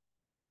rates.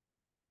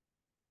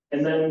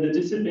 And then the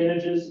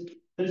disadvantages,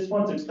 this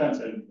one's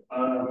expensive.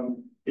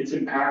 It's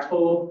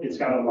impactful. It's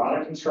got a lot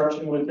of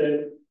construction with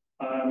it.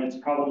 It's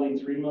probably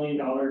 $3 million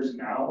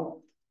now.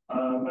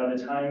 By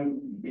the time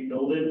we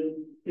build it,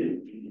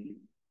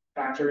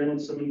 factor in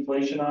some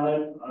inflation on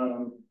it.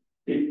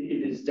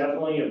 It is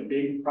definitely a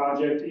big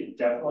project. It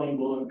definitely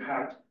will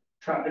impact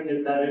traffic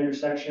at that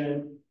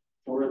intersection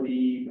for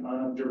the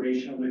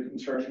duration of the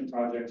construction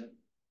project.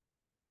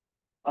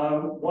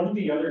 One of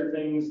the other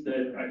things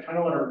that I kind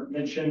of want to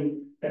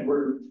mention, and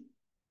we're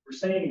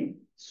saying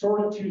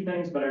sort of two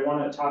things, but I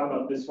want to talk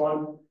about this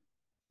one.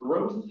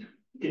 Growth,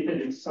 if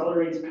it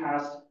accelerates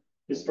past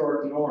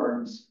historic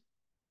norms,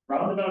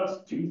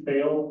 roundabouts do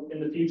fail in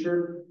the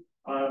future.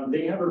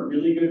 They have a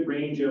really good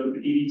range of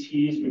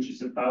ADTs, which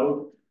is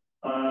about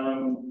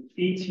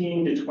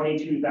 18 to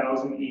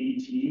 22,000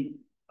 ADT.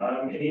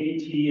 An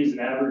ADT is an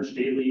average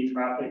daily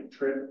traffic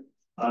trip.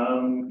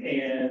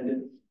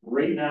 And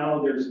right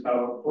now there's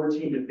about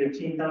 14 to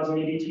 15,000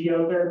 ADT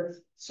out there.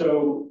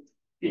 So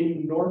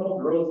in normal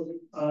growth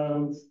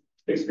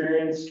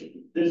experience,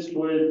 this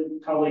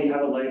would probably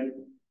have a life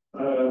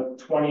of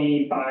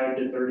 25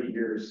 to 30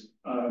 years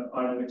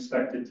on an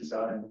expected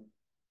design.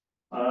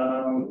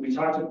 We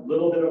talked a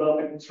little bit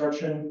about the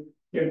construction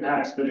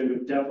impacts, but it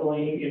would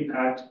definitely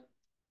impact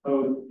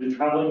both the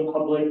traveling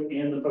public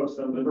and the folks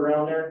that live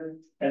around there.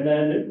 And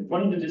then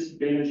one of the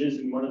disadvantages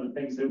and one of the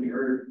things that we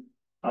heard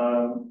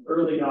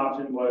early and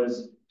often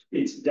was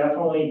it's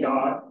definitely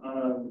got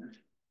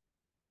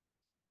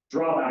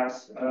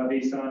drawbacks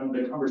based on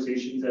the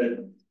conversations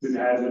that we've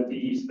had with the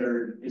East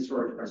Third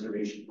Historic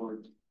Preservation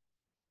Board.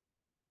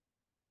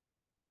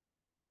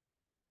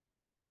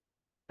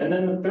 And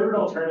then the third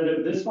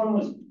alternative, this one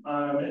was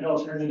an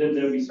alternative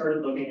that we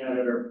started looking at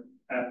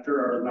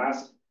after our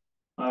last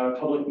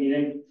public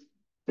meeting.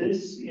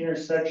 This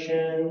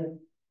intersection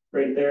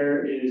right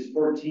there is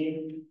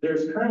 14.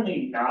 There's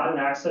currently not an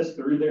access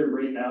through there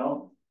right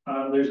now.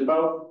 There's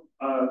about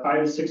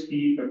 5 to 6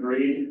 feet of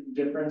grade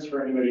difference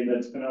for anybody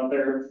that's been out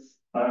there.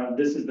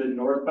 This is the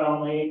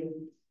northbound lane.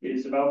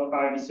 It's about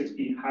 5 to 6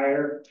 feet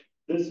higher.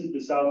 This is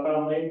the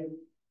southbound lane.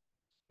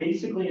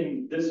 Basically,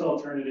 in this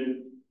alternative,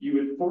 you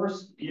would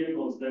force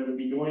vehicles that would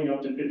be going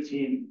up to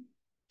 15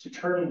 to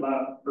turn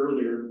left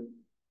earlier,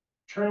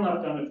 turn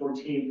left onto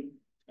 14,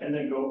 and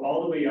then go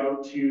all the way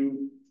out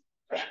to,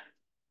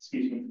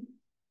 excuse me,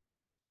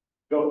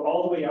 go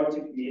all the way out to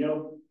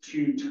Camino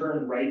to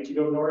turn right to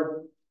go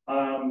north.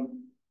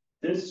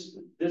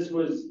 This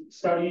was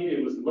studied,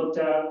 it was looked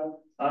at.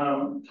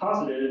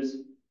 Positives,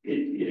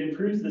 it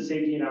improves the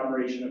safety and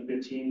operation of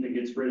 15 that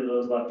gets rid of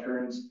those left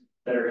turns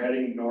that are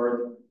heading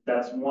north.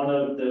 That's one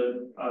of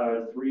the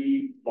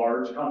 3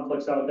 large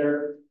conflicts out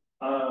there.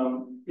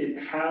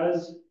 It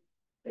has,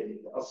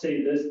 I'll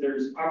say this,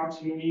 there's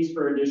opportunities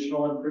for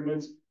additional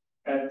improvements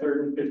at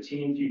 3rd and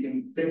 15th. You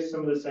can fix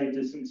some of the site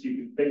distance, you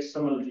can fix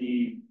some of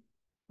the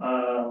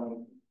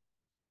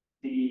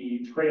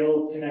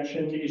trail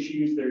connection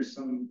issues. There's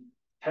some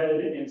head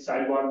and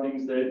sidewalk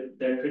things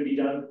that could be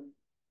done.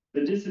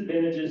 The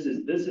disadvantages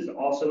is this is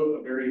also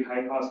a very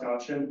high cost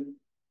option.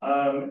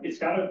 It's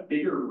got a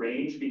bigger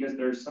range because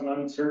there's some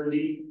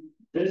uncertainty.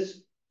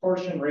 This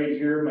portion right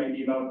here might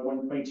be about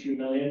 1.2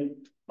 million,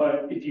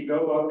 but if you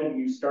go up and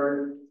you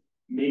start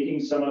making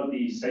some of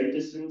the site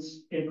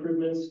distance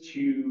improvements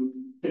to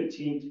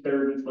 15th,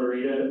 3rd, and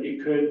Florida,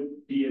 it could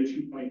be a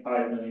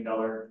 $2.5 million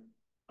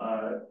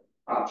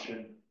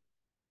option.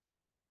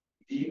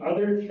 The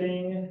other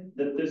thing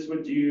that this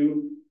would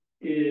do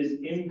is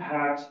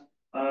impact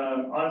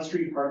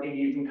on-street parking.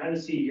 You can kind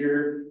of see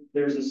here,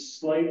 there's a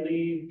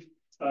slightly,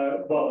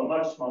 a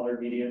much smaller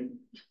median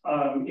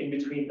in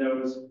between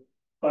those,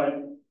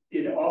 but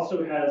it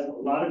also has a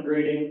lot of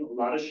grading, a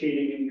lot of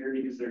shading in here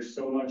because there's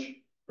so much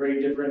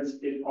grade difference.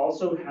 It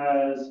also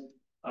has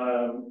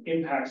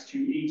impacts to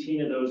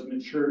 18 of those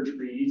mature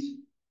trees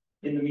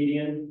in the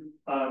median.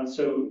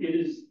 So it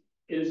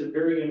is a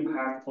very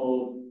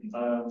impactful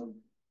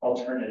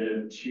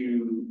alternative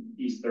to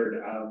East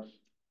 3rd Ave.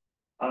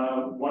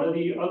 One of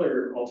the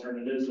other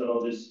alternatives that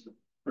I'll just,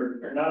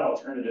 or not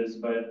alternatives,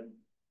 but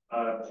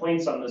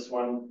points on this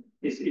one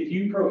is if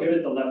you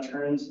prohibit the left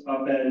turns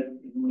up at,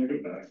 let me go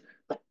back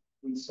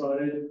one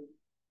slide.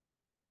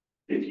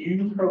 If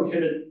you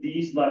prohibit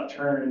these left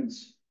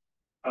turns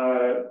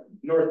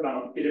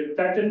northbound, it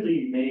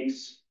effectively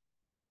makes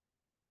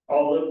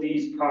all of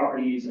these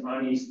properties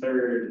on East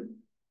 3rd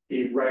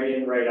a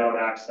right-in, right-out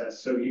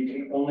access. So you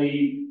can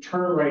only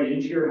turn right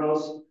into your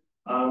house,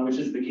 which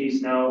is the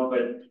case now,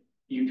 but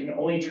you can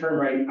only turn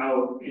right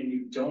out and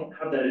you don't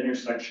have that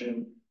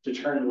intersection to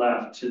turn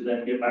left to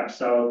then get back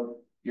south.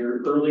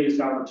 Your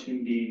earliest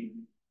opportunity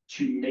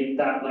to make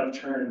that left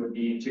turn would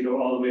be to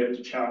go all the way up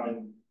to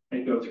Chapman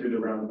and go through the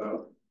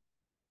roundabout.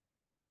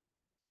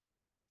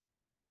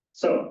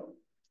 So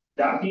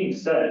that being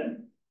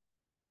said,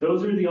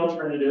 those are the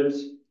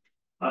alternatives.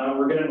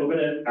 We're going to open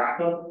it back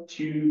up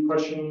to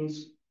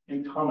questions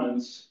and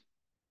comments.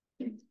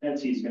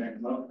 Nancy's going to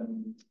come up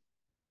and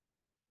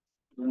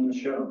in the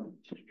show.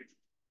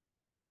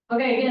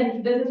 Okay,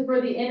 again, this is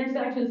for the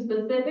intersection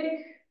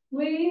specifically,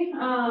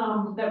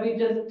 that we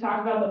just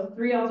talked about, those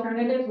three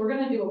alternatives. We're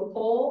gonna do a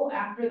poll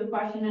after the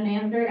question and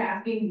answer,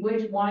 asking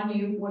which one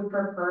you would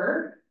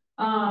prefer,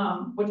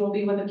 which will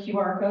be with a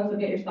QR code, so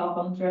get your cell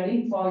phones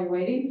ready while you're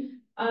waiting.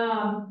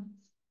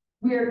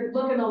 We're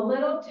looking a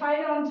little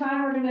tight on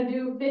time. We're gonna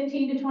do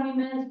 15 to 20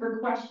 minutes for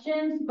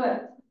questions,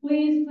 but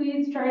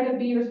please try to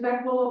be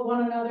respectful of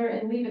one another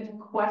and leave it to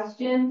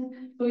questions,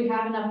 so we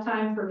have enough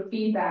time for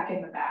feedback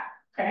in the back,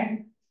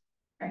 okay?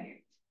 Right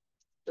here.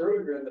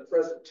 Earlier in the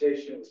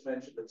presentation, it was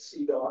mentioned that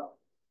CDOT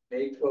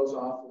may close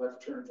off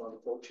left turns on the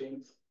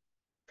 14th,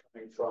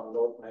 coming from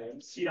North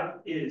Main.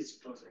 CDOT is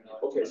closing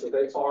off. Okay, so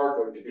they are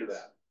going to do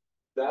that.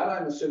 That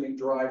I'm assuming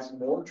drives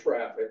more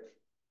traffic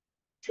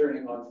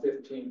turning on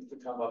 15th to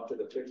come up to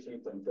the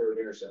 15th and 3rd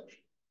intersection.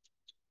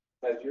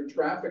 Has your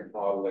traffic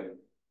modeling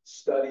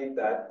studied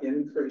that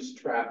increased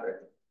traffic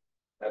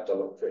at the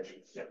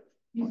locations?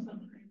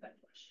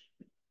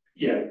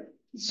 Yeah,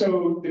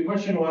 so the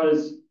question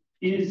was,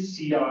 is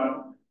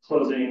CDOT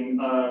closing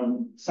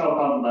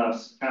southbound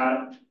lefts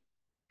at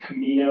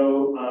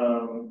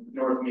Camino,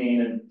 North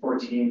Main and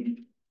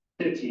 14th,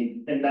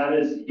 15th? And that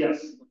is,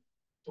 yes,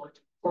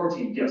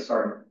 14th, yes,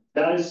 sorry.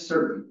 That is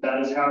certain.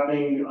 That is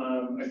happening,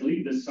 I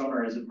believe this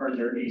summer as a part of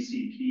their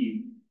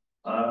ACP.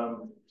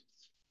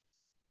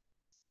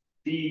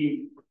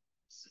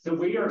 The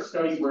way our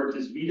study worked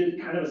is we did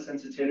kind of a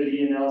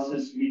sensitivity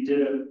analysis. We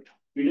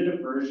did a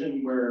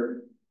version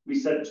where we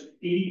said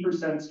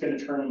 80% is going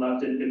to turn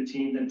left at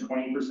 15th and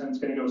 20% is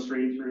going to go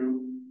straight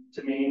through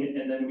to Main.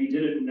 And then we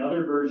did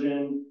another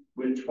version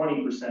with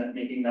 20%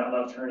 making that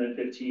left turn at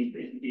 15th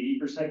and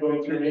 80%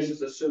 going through. And this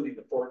is assuming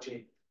the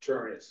 14th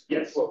turn is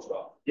closed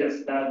off.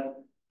 Yes, that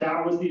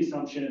was the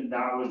assumption and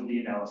that was the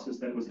analysis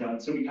that was done.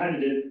 So we kind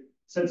of did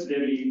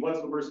sensitivity.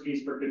 What's the worst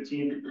case for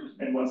 15th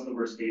and what's the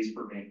worst case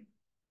for Main?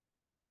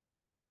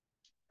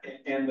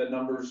 And the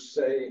numbers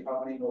say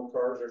how many more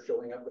cars are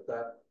showing up at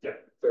that? Yeah.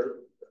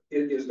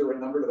 Is there a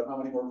number to how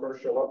many more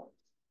cars show up?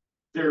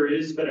 There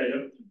is, but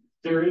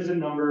there is a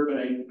number, but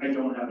I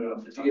don't have it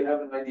off the top. Do you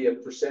have an idea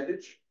of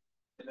percentage?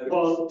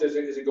 Well, is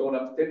it going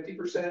up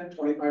 50%,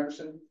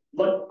 25%?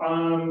 Look,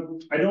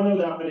 I don't know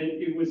that, but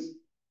it was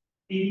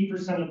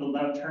 80% of the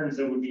left turns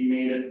that would be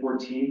made at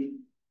 14th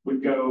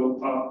would go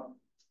up,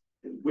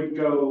 would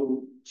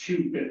go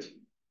to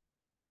 15.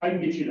 I can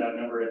get you that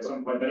number at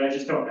some point, but I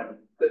just don't have it.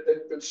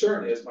 The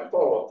concern is, my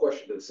follow-up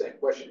question to the same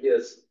question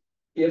is,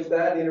 if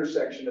that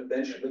intersection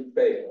eventually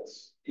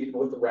fails, even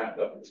with the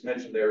roundup, it's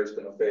mentioned there it's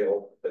going to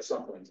fail at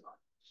some point in time.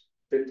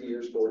 50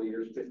 years, 40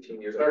 years,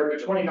 15 years, or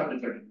 25 to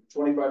 30.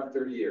 25 to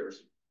 30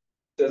 years.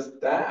 Does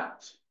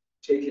that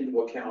take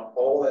into account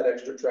all that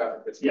extra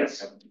traffic that's coming up?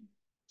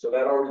 So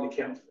that already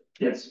accounts for it?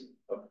 Yes.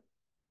 Okay.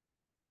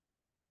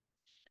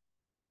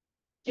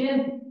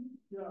 Jim?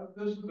 Yeah,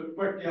 this is a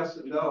quick yes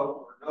and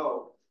no or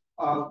no.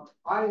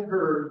 I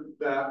heard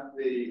that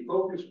the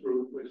focus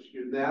group was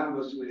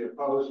unanimously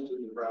opposed to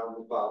the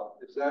roundabout.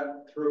 Is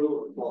that true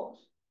or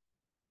false?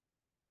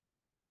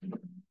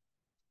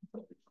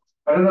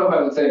 I don't know if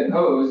I would say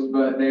opposed,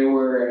 but they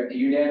were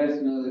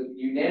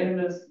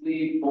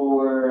unanimously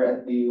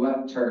for the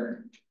left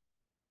turn.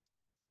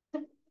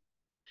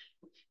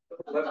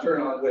 Left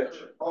turn on which?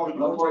 Oh,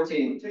 no,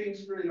 14th. 14th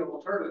Street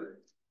alternative.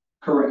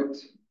 Correct.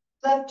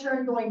 Left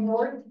turn going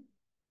north?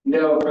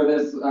 No, for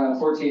this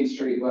 14th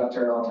Street left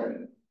turn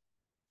alternative.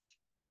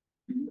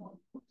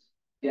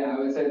 Yeah, I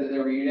would say that they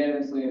were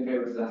unanimously in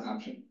favor of that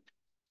option.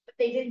 But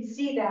they didn't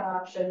see that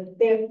option.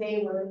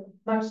 They were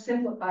much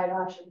simplified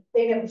option.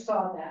 They never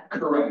saw that.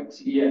 Correct.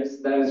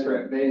 Yes, that is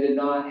correct. They did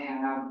not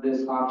have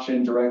this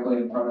option directly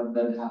in front of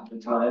them at the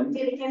time.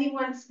 Did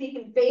anyone speak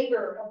in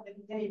favor of the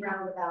mini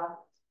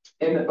roundabout?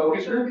 In the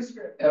focus group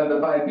of the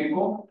 5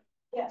 people?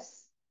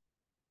 Yes.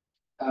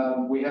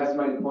 We have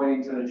somebody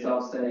pointing to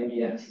themselves saying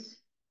yes.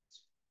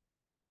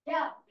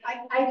 Yeah,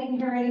 I didn't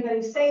hear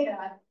anybody say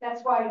that.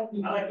 That's why. I like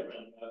the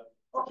roundabout.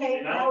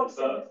 Okay, now it's.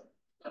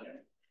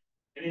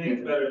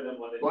 Anything's better than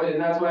what it. Well, and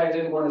that's why I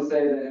didn't want to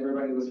say that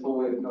everybody was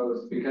fully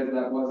opposed, because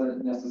that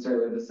wasn't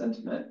necessarily the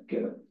sentiment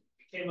given.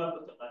 We came up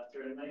with the left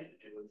turn lane,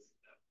 it was.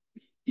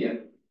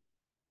 Yeah.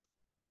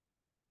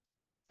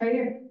 Right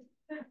here.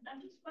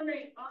 I'm just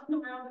wondering, on the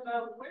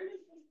roundabout, where does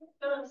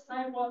the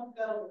sidewalk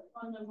go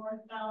on the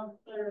northbound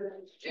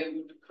third? It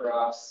would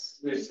cross.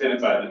 They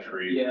stand by the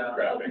tree. Yeah.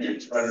 Traffic,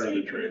 it's right under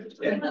the tree.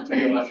 Did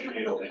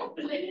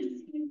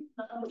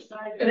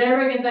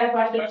everyone get that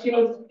question?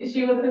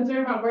 She was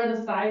concerned about where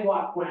the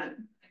sidewalk went.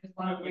 I just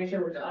wanted to make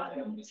sure we're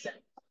talking.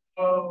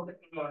 Oh,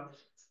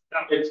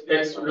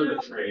 It's under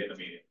the tree in the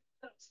meeting.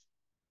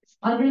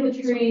 Under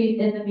the tree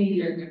in the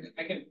median.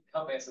 I can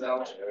help answer that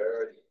one.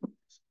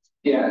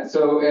 Yeah,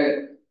 so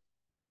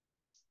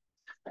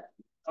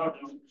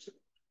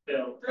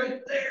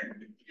right there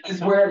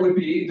is where it would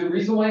be. The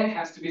reason why it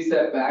has to be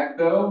set back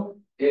though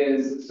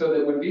is so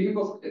that when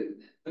vehicles,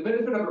 the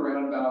benefit of a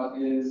roundabout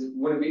is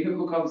when a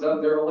vehicle comes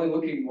up, they're only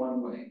looking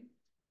one way.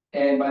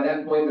 And by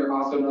that point, they're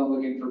also not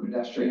looking for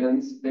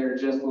pedestrians. They're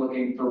just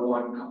looking for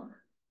one car.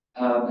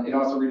 It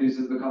also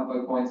reduces the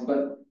conflict points,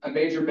 but a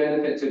major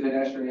benefit to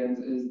pedestrians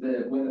is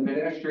that when the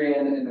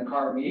pedestrian and the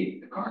car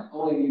meet, the car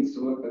only needs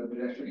to look at the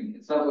pedestrian.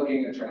 It's not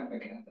looking at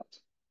traffic at that.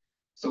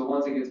 So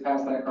once it gets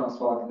past that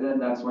crosswalk, then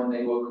that's when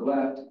they look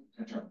left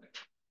at traffic.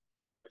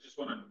 I just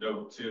want to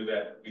note too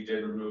that we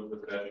did remove the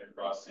pedestrian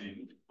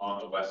crossing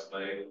on the west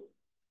leg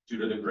due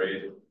to the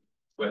grade,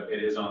 but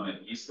it is on the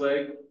east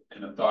leg.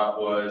 And the thought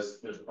was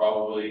there's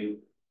probably,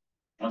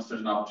 once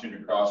there's an opportunity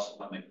to cross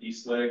on the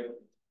east leg,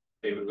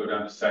 they would go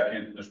down to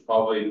second. There's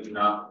probably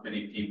not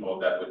many people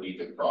that would need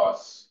to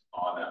cross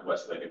on that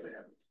west leg if they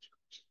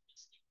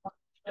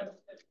have.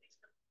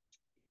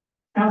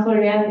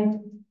 Counselor Gandy?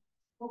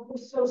 Okay,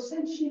 so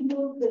since you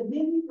moved the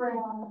mini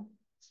ground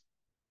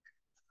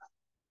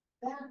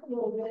back a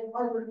little bit,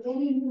 are there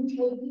any new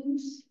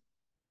takings?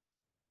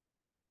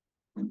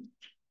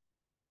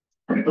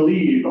 I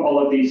believe all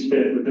of these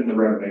fit within the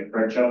roadway,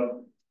 correct,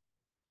 Joe?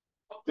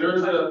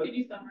 There's a. Can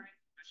you summarize?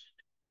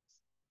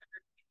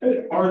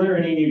 Are there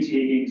any new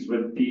takings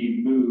with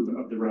the move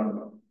of the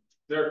roundabout?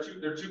 There are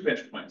two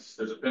pinch points.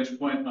 There's a pinch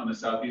point on the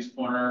southeast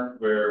corner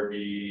where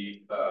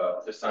the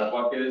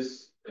sidewalk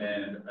is,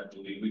 and I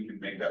believe we can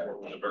make that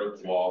work with a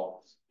vertical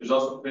wall. There's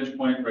also a pinch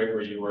point right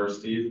where you were,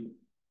 Steve.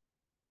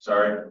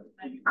 Sorry,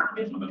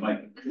 on the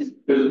mic.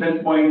 There's a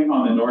pinch point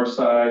on the north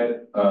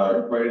side,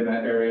 right in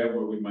that area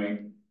where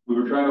we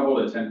were trying to hold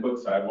a 10-foot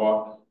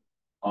sidewalk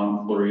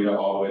on Florida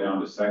all the way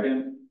down to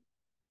Second.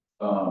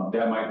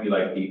 That might be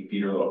like 8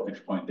 feet or a little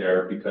pinch point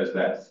there because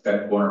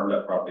that corner of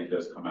that property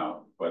does come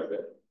out quite a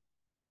bit.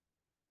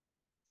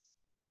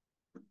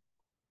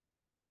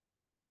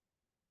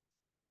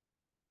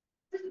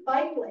 This is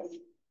bike lane.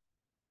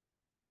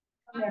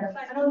 There,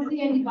 I don't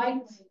see any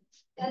bike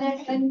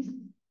lane.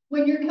 And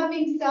when you're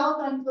coming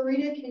south on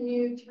Florida, can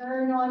you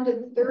turn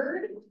onto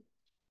Third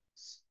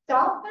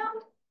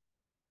southbound?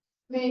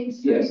 I mean,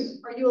 Yes.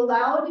 Are you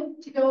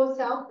allowed to go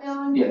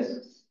southbound?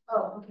 Yes.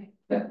 Oh, okay.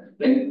 Yeah.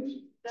 And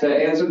to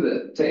answer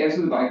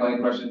the bike lane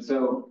question,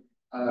 so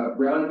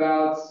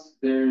roundabouts,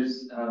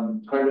 there's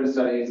quite a bit of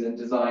studies and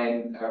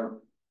design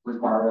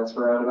requirements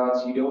for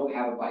roundabouts. You don't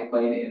have a bike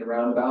lane in a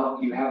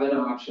roundabout. You have an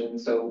option.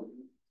 So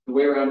the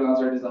way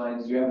roundabouts are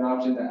designed is you have an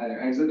option to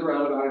either exit the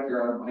roundabout if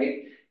you're on a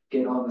bike,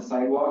 get on the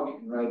sidewalk, you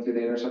can ride through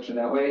the intersection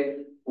that way,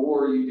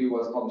 or you do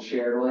what's called a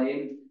shared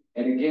lane.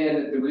 And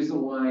again, the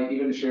reason why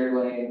even a shared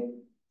lane,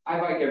 I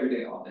bike every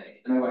day, all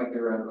day, and I bike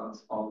through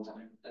roundabouts all the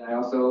time. And I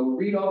also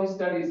read all these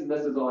studies, and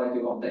this is all I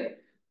do all day.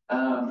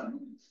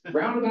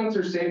 Roundabouts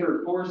are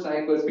safer for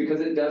cyclists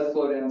because it does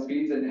slow down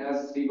speeds. And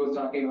as Steve was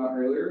talking about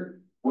earlier,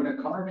 when a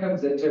car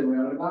comes into a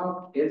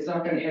roundabout, it's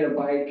not going to hit a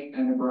bike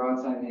at a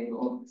broadside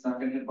angle. It's not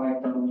going to hit a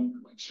bike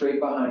from like straight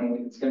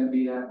behind. It's going to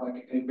be at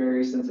like a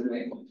very sensitive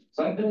angle.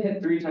 So I've been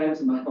hit 3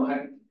 times in my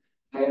life.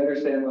 I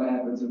understand what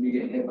happens when you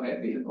get hit by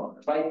a vehicle on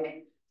a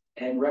bike.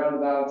 And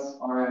roundabouts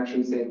are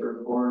actually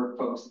safer for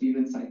folks,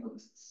 even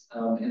cyclists.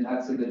 And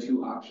that's the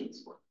 2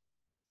 options for.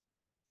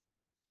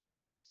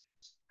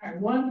 All right,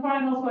 one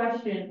final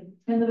question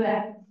in the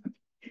back.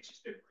 It's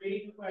just a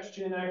great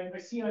question. I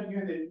see on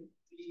here that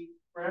the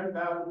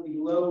roundabout will be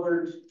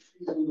lowered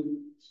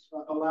to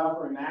allow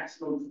for a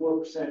maximum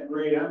 4%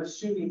 grade. I'm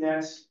assuming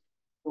that's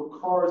for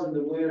cars in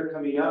the winter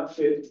coming up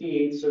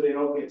 15, so they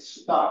don't get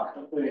stuck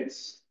when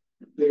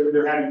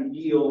they're having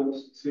yield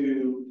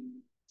to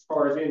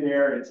cars in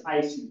there and it's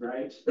icy,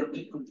 right?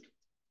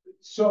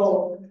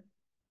 So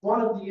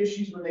one of the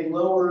issues when they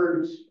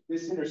lowered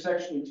this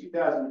intersection in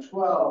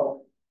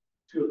 2012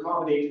 to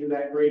accommodate for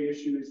that grade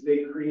issue is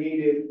they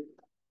created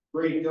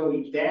grade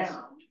going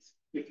down.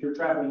 If you're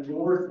traveling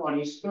north on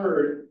East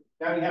 3rd,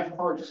 now you have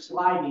cars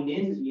sliding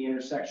into the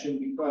intersection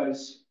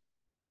because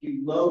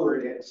you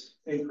lowered it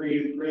and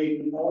created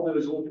grade. And all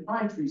those old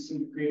pine trees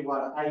seem to create a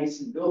lot of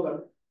ice and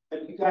buildup.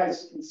 Have you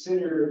guys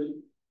considered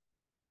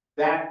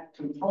that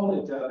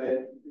component of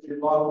it? If you're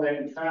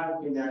bottlenecking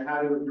traffic in there,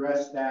 how to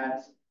address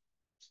that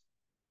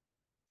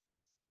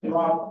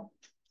problem?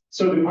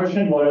 So the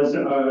question was,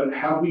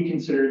 have we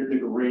considered the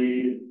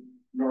grade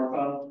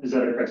northbound? Is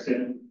that a correct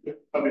statement? Yeah.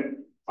 Okay.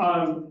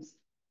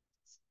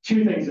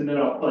 2 things, and then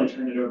I'll probably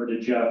turn it over to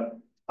Jeff.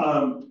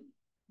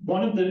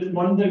 One of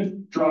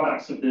the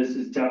drawbacks of this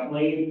is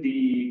definitely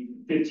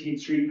the 15th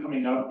Street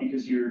coming up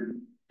because you're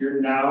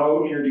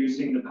now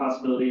introducing the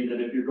possibility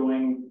that if you're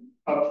going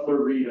up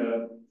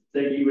Florida,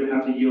 that you would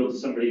have to yield to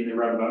somebody in the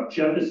roundabout.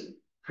 Jeff has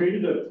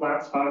created a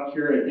flat spot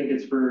here. I think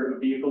it's for a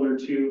vehicle or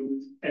 2.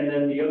 And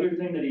then the other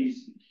thing that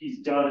he's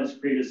done is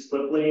create a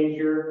slip lane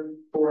here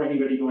for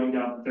anybody going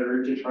down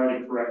 3rd to try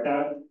to correct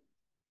that.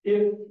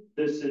 If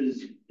this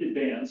is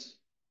advanced,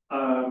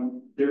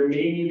 there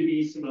may need to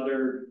be some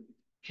other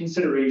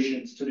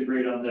considerations to the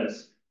grade on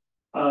this.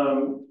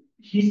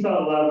 He's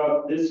thought a lot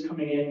about this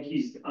coming in.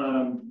 He's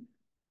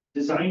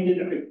designed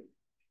it,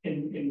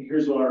 and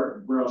here's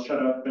where I'll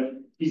shut up, but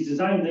he's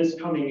designed this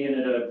coming in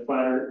at a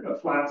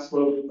flat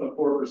slope of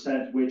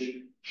 4%, which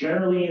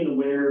generally in the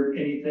winter,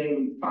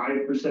 anything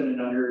 5%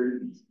 and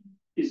under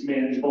is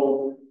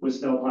manageable with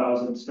snow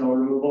plows and snow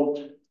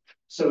removal.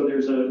 So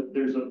there's a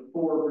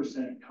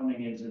 4%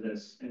 coming into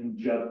this, and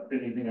Jeff,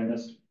 anything I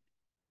missed?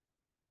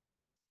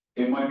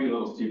 It might be a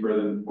little steeper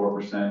than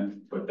 4%,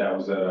 but that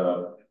was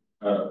a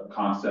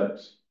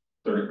concept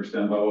 30%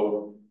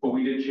 level. But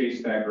we did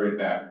chase that grade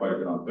back quite a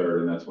bit on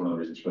third, and that's one of the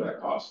reasons for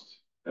that cost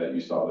that you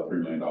saw, the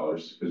 $3 million,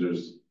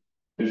 because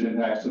there's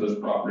impacts to those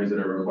properties that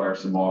are required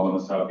some walls on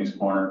the southeast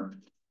corner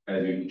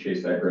as you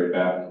chase that grade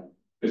back.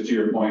 Because to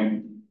your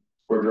point,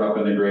 we're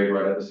dropping the grade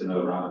right at this end of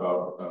the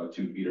roundabout,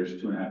 2 feet or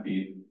 2.5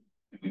 feet.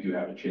 And we do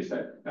have to chase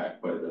that back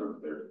quite a bit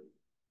on third.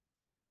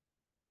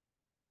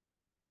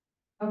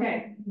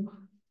 Okay,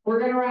 we're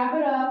gonna wrap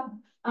it up.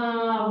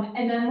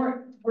 And then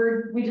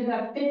we just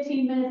have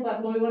 15 minutes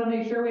left, but we wanna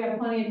make sure we have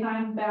plenty of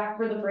time back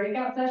for the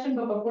breakout session.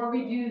 But before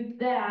we do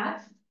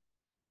that,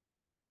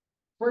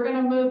 we're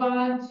gonna move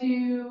on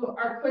to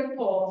our quick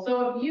poll.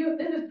 So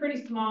this is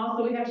pretty small,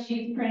 so we have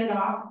sheets printed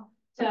off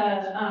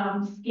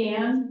to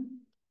scan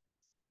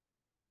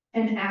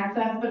and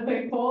access the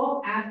quick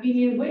poll, asking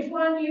you which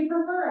one you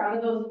prefer out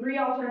of those 3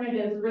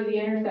 alternatives for the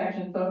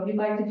intersection. So if you'd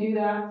like to do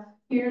that,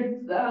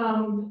 here's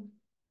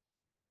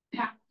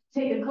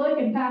take a click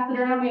and pass it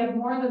around. We have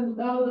more than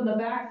those in the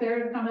back.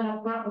 Sarah's coming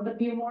up front with a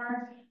few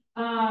more.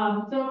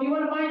 So if you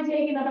wouldn't mind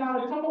taking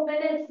about a couple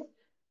minutes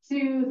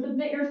to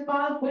submit your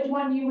response, which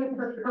one you would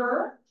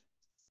prefer.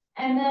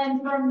 And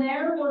then from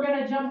there, we're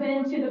gonna jump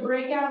into the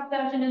breakout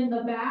session in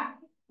the back.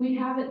 We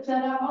have it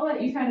set up. I'll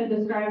let you kind of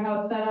describe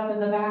how it's set up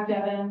in the back,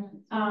 Devin,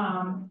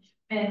 and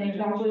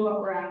exactly what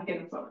we're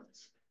asking for.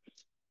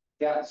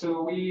 Yeah,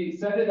 so we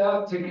set it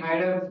up to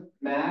kind of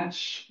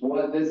match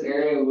what this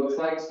area looks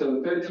like.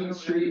 So 13th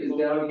Street is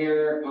down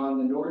here on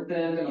the north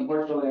end.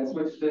 Unfortunately, I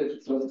switched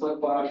it, so it's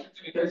flip-flop.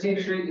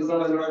 13th Street is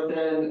on the north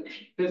end,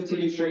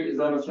 15th Street is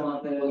on the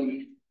south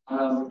end.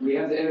 We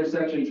have the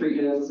intersection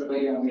treatments, but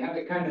yeah, we have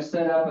it kind of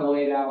set up and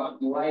laid out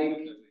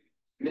like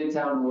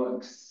Midtown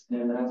looks,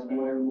 and that's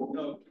where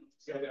we'll.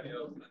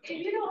 If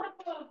you don't have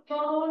a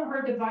phone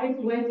or device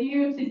with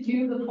you to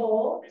do the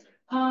poll,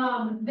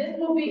 this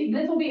will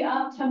be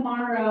up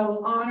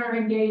tomorrow on our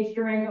Engage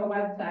Durango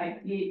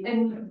website,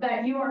 and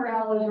that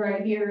URL is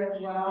right here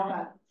as well,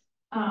 but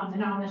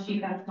and on the sheet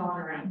that's going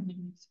around.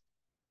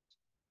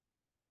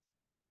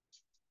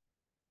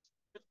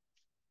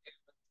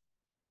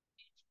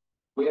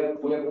 We have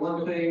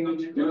one thing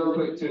real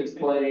quick to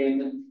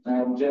explain.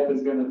 Jeff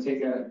is going to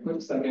take a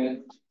quick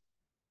second.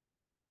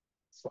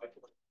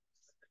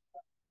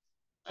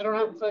 I don't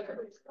have a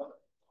clicker.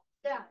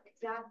 Yeah,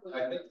 exactly.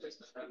 I think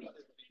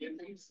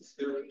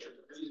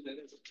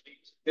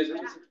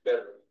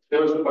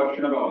there was a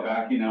question about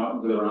backing out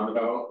into the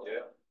roundabout.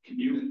 Yeah. Can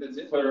you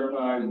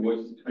clarify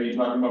what are you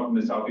talking about from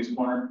the southeast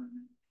corner?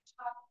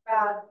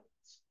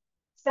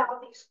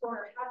 Southeast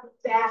corner, how do you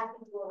back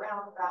into a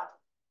roundabout?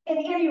 In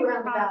any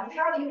roundabout,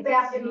 how do you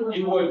back into?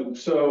 You wouldn't.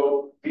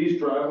 So these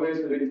driveways,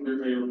 I think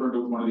you're referring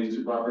to one of these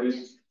 2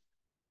 properties.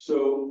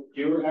 So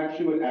you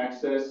actually would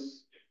access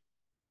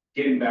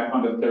getting back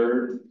onto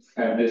third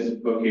at this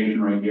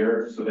location right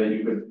here so that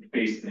you could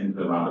face into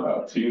the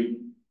roundabout. So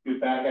you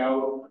back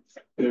out,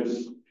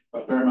 there's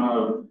a fair amount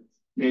of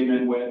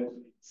pavement width.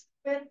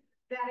 With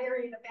that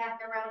area in the back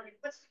around it,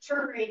 what's the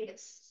turn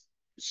radius?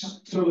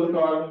 So the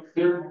thought,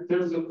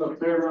 there's a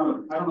fair amount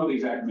of, I don't know the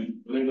exact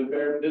mean, but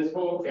this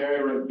whole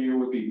area right here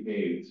would be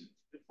paved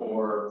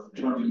for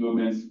turning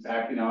movements,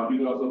 backing out. You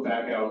could also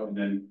back out and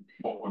then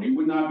forward. You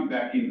would not be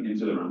backing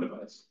into the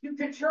roundabouts. You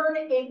could turn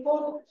a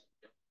full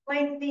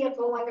length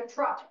vehicle like a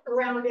truck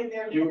around in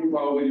there. You would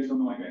probably do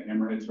something like a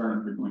hammerhead turn,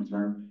 a 3-point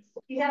turn.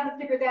 You haven't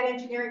figured that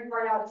engineering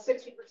part out at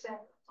 60%.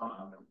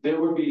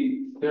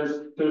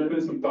 There's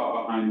been some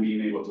thought behind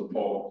being able to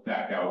pull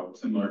back out,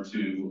 similar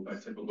to a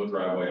typical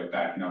driveway of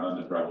backing out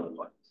on the driveway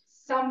line.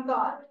 Some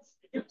thought,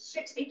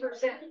 60%.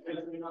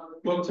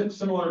 Well,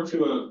 similar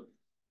to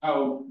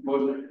how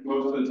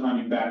most of the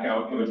time you back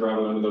out of a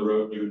driveway under the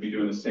road, you would be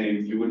doing the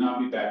same. You would not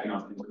be backing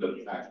off into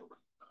the actual,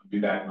 you'd be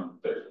backing on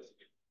the third.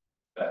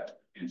 That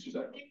answers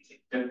that.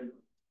 Yeah.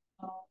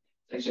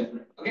 Thanks, Jeff.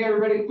 Okay,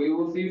 everybody, we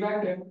will see you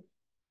back there.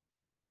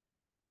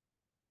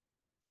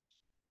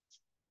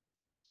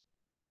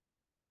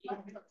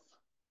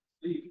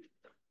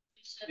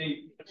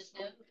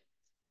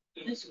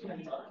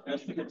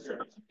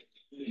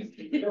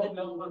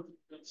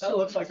 That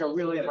looks like a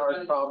really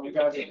hard problem. You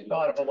guys have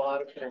thought of a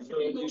lot of things.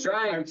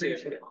 Trying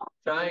to.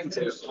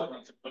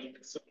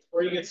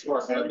 Or you get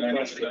smart. Let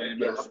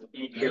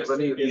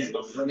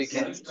me